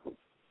sense?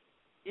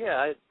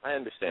 Yeah, I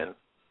understand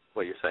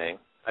what you're saying.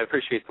 I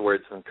appreciate the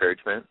words of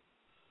encouragement.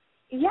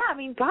 Yeah, I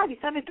mean, God, you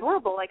sound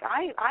adorable. Like,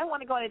 I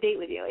want to go on a date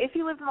with you. If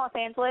you lived in Los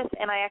Angeles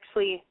and I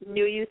actually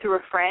knew you through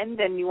a friend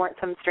and you weren't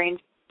some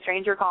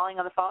stranger calling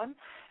on the phone,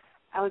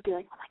 I would be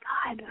like, oh,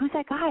 my God, who's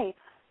that guy?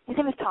 His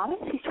name is Thomas?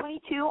 He's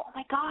 22? Oh,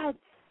 my God.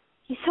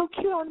 He's so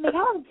cute. I want to make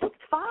out with him.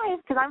 6'5",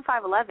 because I'm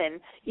 5'11".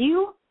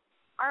 You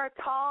are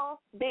a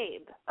tall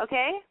babe,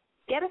 okay?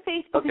 Get a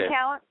Facebook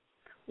account.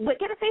 But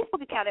get a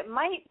Facebook account.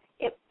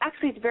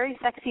 It's very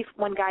sexy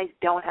when guys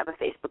don't have a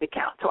Facebook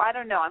account. So I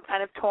don't know. I'm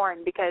kind of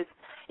torn because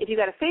if you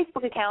got a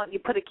Facebook account, you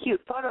put a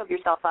cute photo of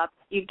yourself up,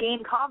 you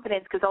gain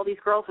confidence because all these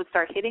girls would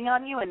start hitting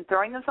on you and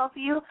throwing themselves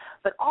at you.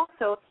 But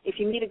also, if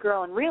you meet a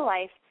girl in real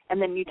life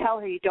and then you tell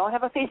her you don't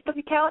have a Facebook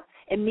account,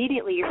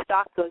 immediately your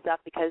stock goes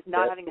up because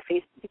not having a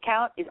Facebook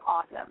account is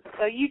awesome.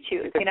 So you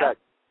choose, I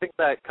think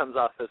that comes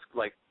off as,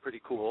 like,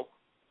 pretty cool.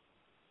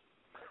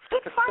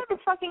 6'5" is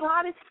fucking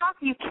hot as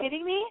fuck. Are you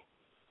kidding me?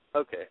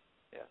 Okay,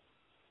 yeah.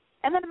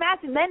 And then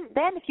imagine,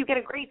 then if you get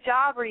a great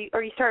job or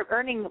you start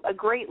earning a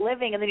great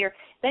living, and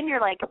then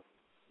you're like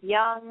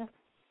young,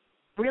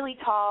 really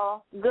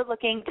tall, good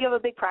looking. Do you have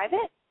a big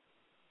private?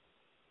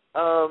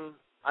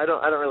 I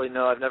don't really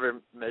know. I've never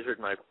measured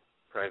my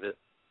private.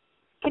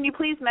 Can you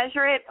please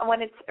measure it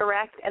when it's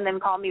erect, and then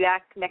call me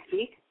back next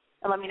week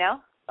and let me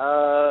know?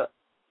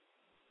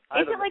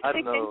 Is it like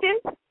 6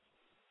 inches?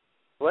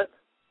 What?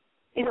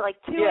 Is it like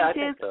 2 inches? Yeah, I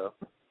think so.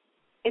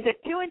 Is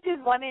it 2 inches,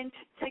 1 inch,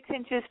 6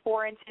 inches,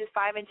 4 inches,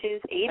 5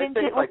 inches, 8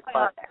 inches? What's going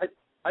on there?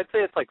 I'd say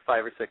it's like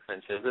 5 or 6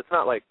 inches. It's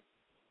not like,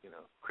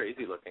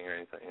 crazy looking or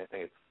anything. I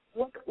think it's.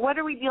 What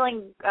are we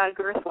dealing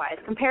girth-wise?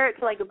 Compare it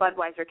to like a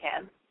Budweiser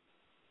can.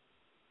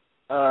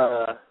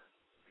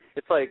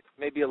 It's like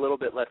maybe a little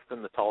bit less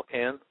than the tall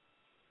can.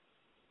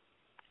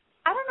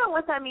 I don't know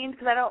what that means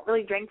because I don't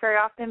really drink very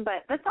often,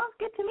 but that sounds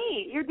good to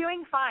me. You're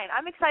doing fine.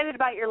 I'm excited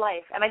about your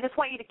life, and I just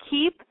want you to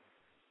keep,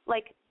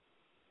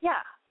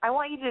 I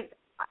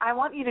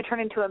want you to turn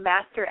into a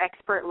master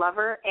expert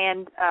lover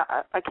and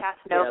a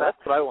Casanova. Yeah,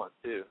 that's what I want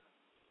too.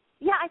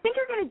 Yeah, I think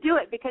you're going to do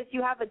it because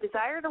you have a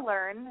desire to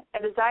learn,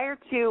 a desire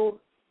to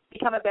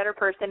become a better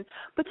person,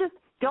 but just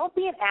don't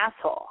be an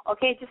asshole,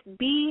 okay? Just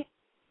be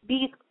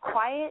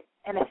quiet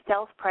and a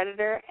stealth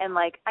predator, and,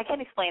 I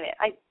can't explain it.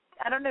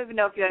 I don't even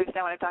know if you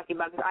understand what I'm talking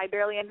about because I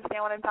barely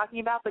understand what I'm talking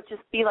about, but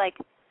just be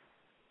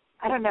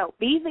I don't know,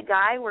 be the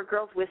guy where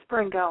girls whisper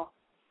and go,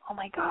 oh,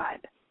 my God,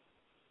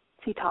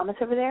 see Thomas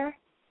over there?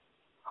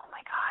 Oh,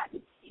 my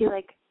God.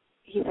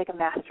 He's like a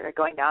master at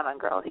going down on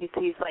girls.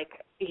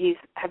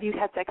 Have you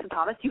had sex with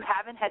Thomas? You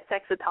haven't had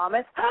sex with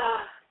Thomas?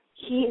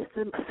 He is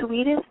the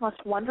sweetest,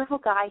 most wonderful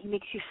guy. He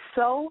makes you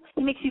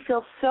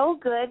feel so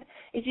good.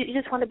 You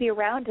just want to be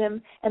around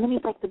him. And then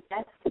he's like the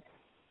best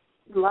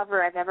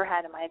lover I've ever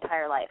had in my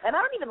entire life. And I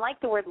don't even like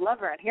the word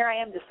lover, and here I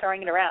am just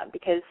throwing it around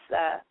because,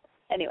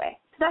 anyway.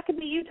 So that could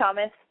be you,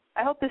 Thomas.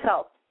 I hope this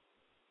helps.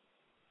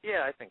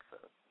 Yeah, I think so.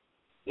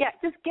 Yeah,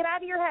 just get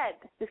out of your head.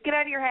 Just get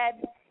out of your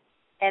head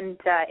and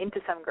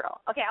into some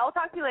girl. Okay, I will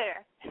talk to you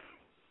later.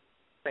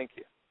 Thank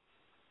you.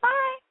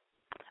 Bye.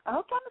 I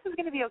hope Thomas is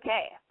going to be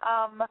okay.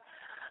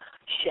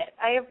 Shit,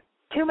 I have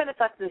 2 minutes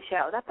left of the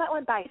show. That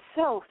went by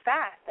so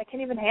fast. I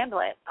can't even handle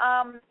it.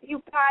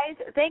 You guys,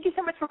 thank you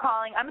so much for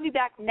calling. I'm going to be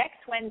back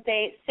next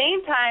Wednesday,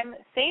 same time,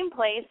 same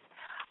place.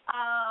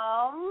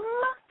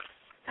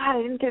 God,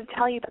 I didn't get to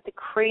tell you about the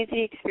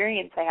crazy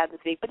experience I had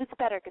this week, but it's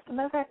better because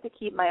sometimes I have to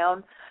keep my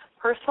own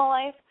personal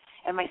life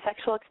and my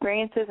sexual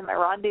experiences and my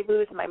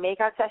rendezvous and my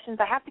makeout sessions.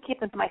 I have to keep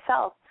them to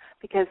myself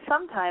because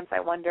sometimes I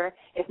wonder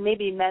if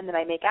maybe men that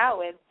I make out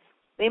with,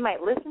 they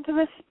might listen to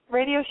this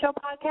radio show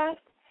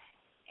podcast,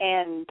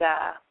 and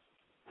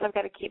so I've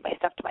got to keep my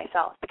stuff to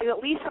myself. Because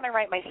at least when I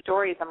write my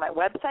stories on my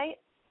website,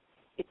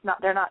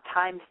 they're not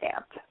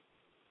time-stamped.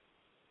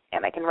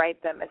 And I can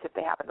write them as if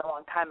they happened a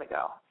long time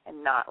ago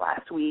and not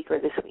last week or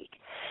this week.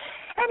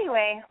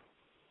 Anyway,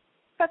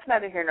 that's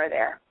neither here nor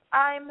there.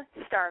 I'm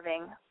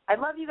starving. I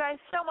love you guys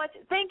so much.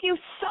 Thank you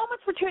so much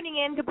for tuning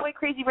in to Boy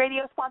Crazy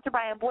Radio, sponsored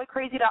by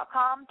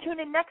BoyCrazy.com. Tune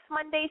in next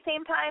Monday,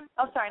 same time.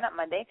 Oh, sorry, not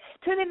Monday.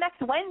 Tune in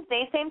next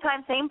Wednesday, same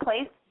time, same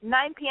place,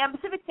 9 p.m.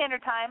 Pacific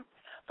Standard Time.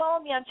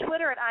 Follow me on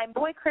Twitter at I'm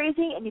Boy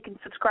Crazy, and you can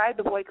subscribe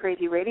to Boy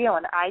Crazy Radio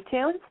on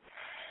iTunes.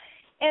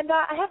 And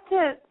I have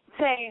to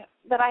say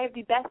that I have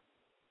the best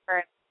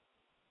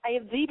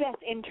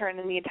intern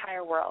in the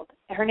entire world.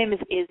 Her name is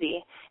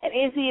Izzy. And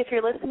Izzy, if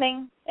you're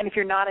listening, and if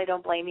you're not, I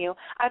don't blame you.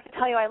 I have to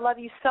tell you, I love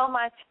you so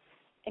much,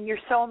 and you're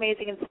so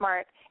amazing and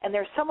smart, and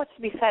there's so much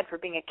to be said for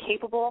being a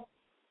capable,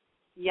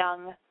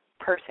 young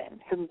person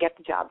who can get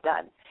the job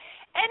done.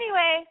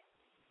 Anyway,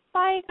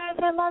 bye, guys.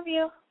 I love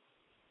you.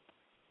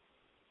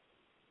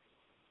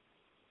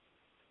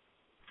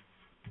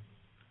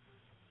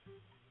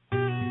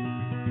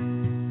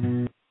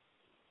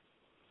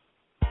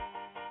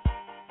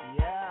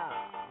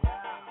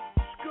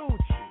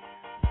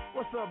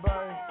 What's up,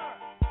 baby?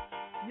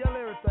 Yell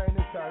everything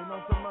this time, you know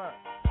what I'm talking about?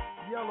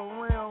 Yellow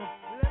rims,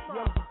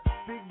 yellow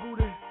big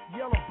booty,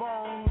 yellow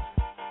bones,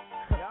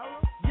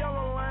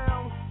 yellow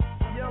lambs,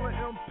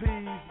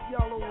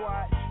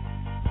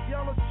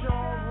 Yellow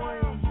charm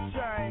ring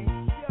chain.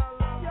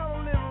 Yellow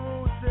living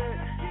room set.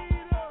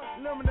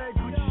 Lemonade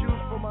Gucci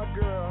shoes for my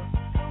girl.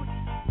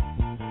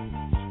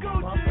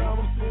 My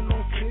album sitting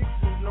on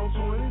sixes, no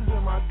 20s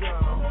in my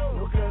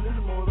gun. Look at this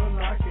motor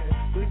knocking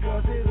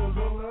because it is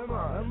a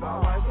lemon. My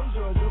wife from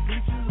Georgia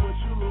peaches, but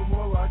you look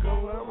more like a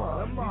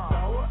lemon. These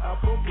sour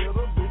apple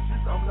bitter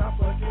bitches, I'm not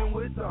fucking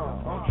with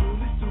them. I'm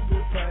truly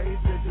stupid paid,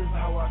 that's just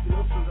how I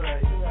feel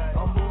today.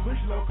 I'm moving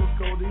slow cause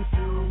codeine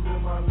serums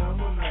in my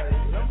lemonade.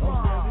 I'm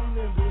standing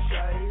in the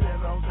shade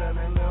and I'm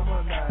selling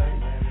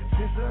lemonade.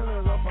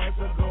 $600 a pint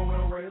are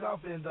going right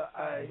off in the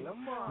A.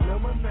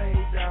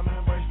 Lemonade,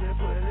 diamond bracelet,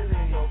 put it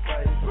in your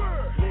face.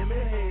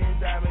 Lemon head,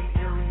 diamond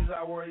earrings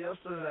I wore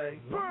yesterday.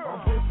 I'm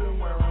pimping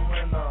wearing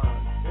Renan,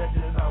 that's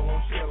just how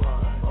I'm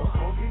chillin'. I'm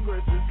smoking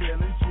grapes and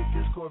selling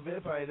chickens,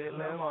 Corvette painted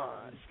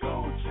lemon.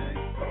 Go, chick.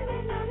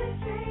 Living on the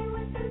train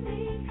with the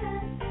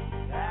V-cut.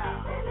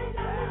 Living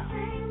on the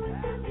train with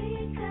the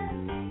V-cut.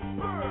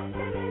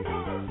 Living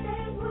on the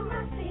train with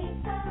my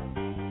feet up.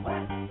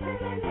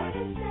 Living on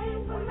the train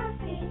with my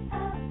feet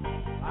up.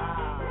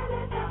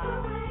 Living double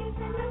wings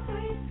in the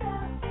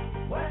 3-cup.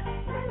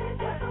 Living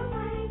double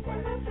wings in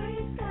the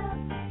 3-cup.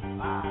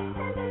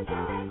 Living to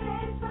the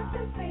place with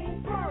the free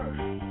cup.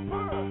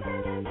 Living to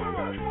the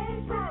place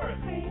with the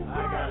free cup.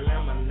 I got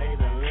lemonade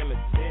and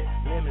limited.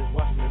 Lemons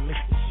watch me mix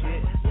the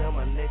shit.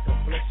 Lemonade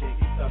complexion,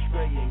 East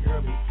Australian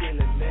girl be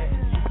killing that.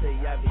 You say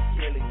I be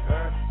killing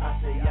her,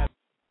 I say I.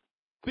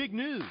 Big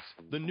news!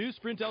 The new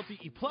Sprint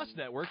LTE Plus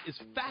network is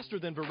faster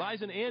than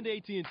Verizon and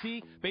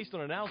AT&T based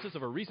on analysis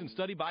of a recent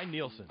study by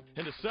Nielsen.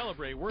 And to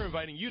celebrate, we're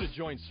inviting you to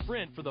join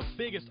Sprint for the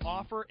biggest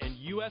offer in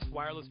U.S.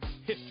 wireless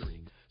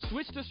history.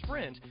 Switch to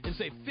Sprint and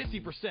save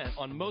 50%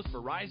 on most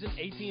Verizon,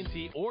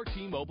 AT&T, or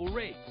T-Mobile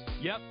rates.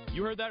 Yep,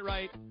 you heard that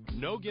right.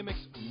 No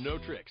gimmicks, no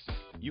tricks.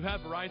 You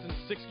have Verizon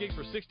 6 gigs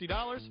for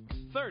 $60,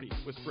 30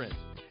 with Sprint.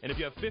 And if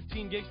you have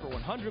 15 gigs for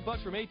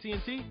 $100 from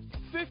AT&T,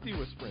 50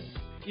 with Sprint.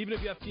 Even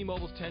if you have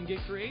T-Mobile's 10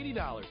 gigs for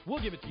 $80,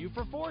 we'll give it to you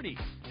for $40.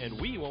 And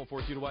we won't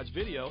force you to watch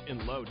video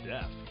in low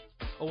def.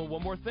 Oh, and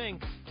one more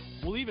thing.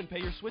 We'll even pay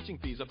your switching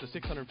fees up to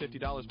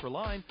 $650 per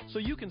line so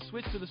you can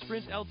switch to the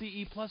Sprint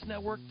LTE Plus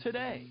network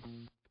today.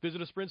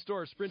 Visit a Sprint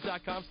store or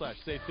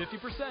sprint.com/save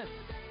 50%.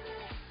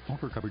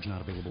 Offer coverage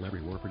not available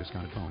everywhere for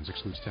discounted phones.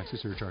 Excludes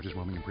taxes, surcharges,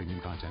 roaming, and premium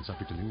content.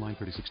 Subject to new line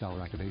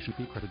 $36 activation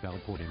fee. Credit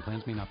valid port-in.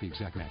 Plans may not be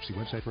exact match. See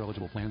website for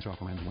eligible plans.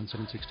 Offer ends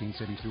 1/7/16,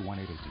 savings through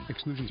 1/8/18.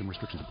 Exclusions and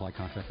restrictions apply.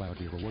 Contract by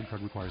audio. Reward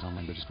card requires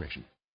online registration.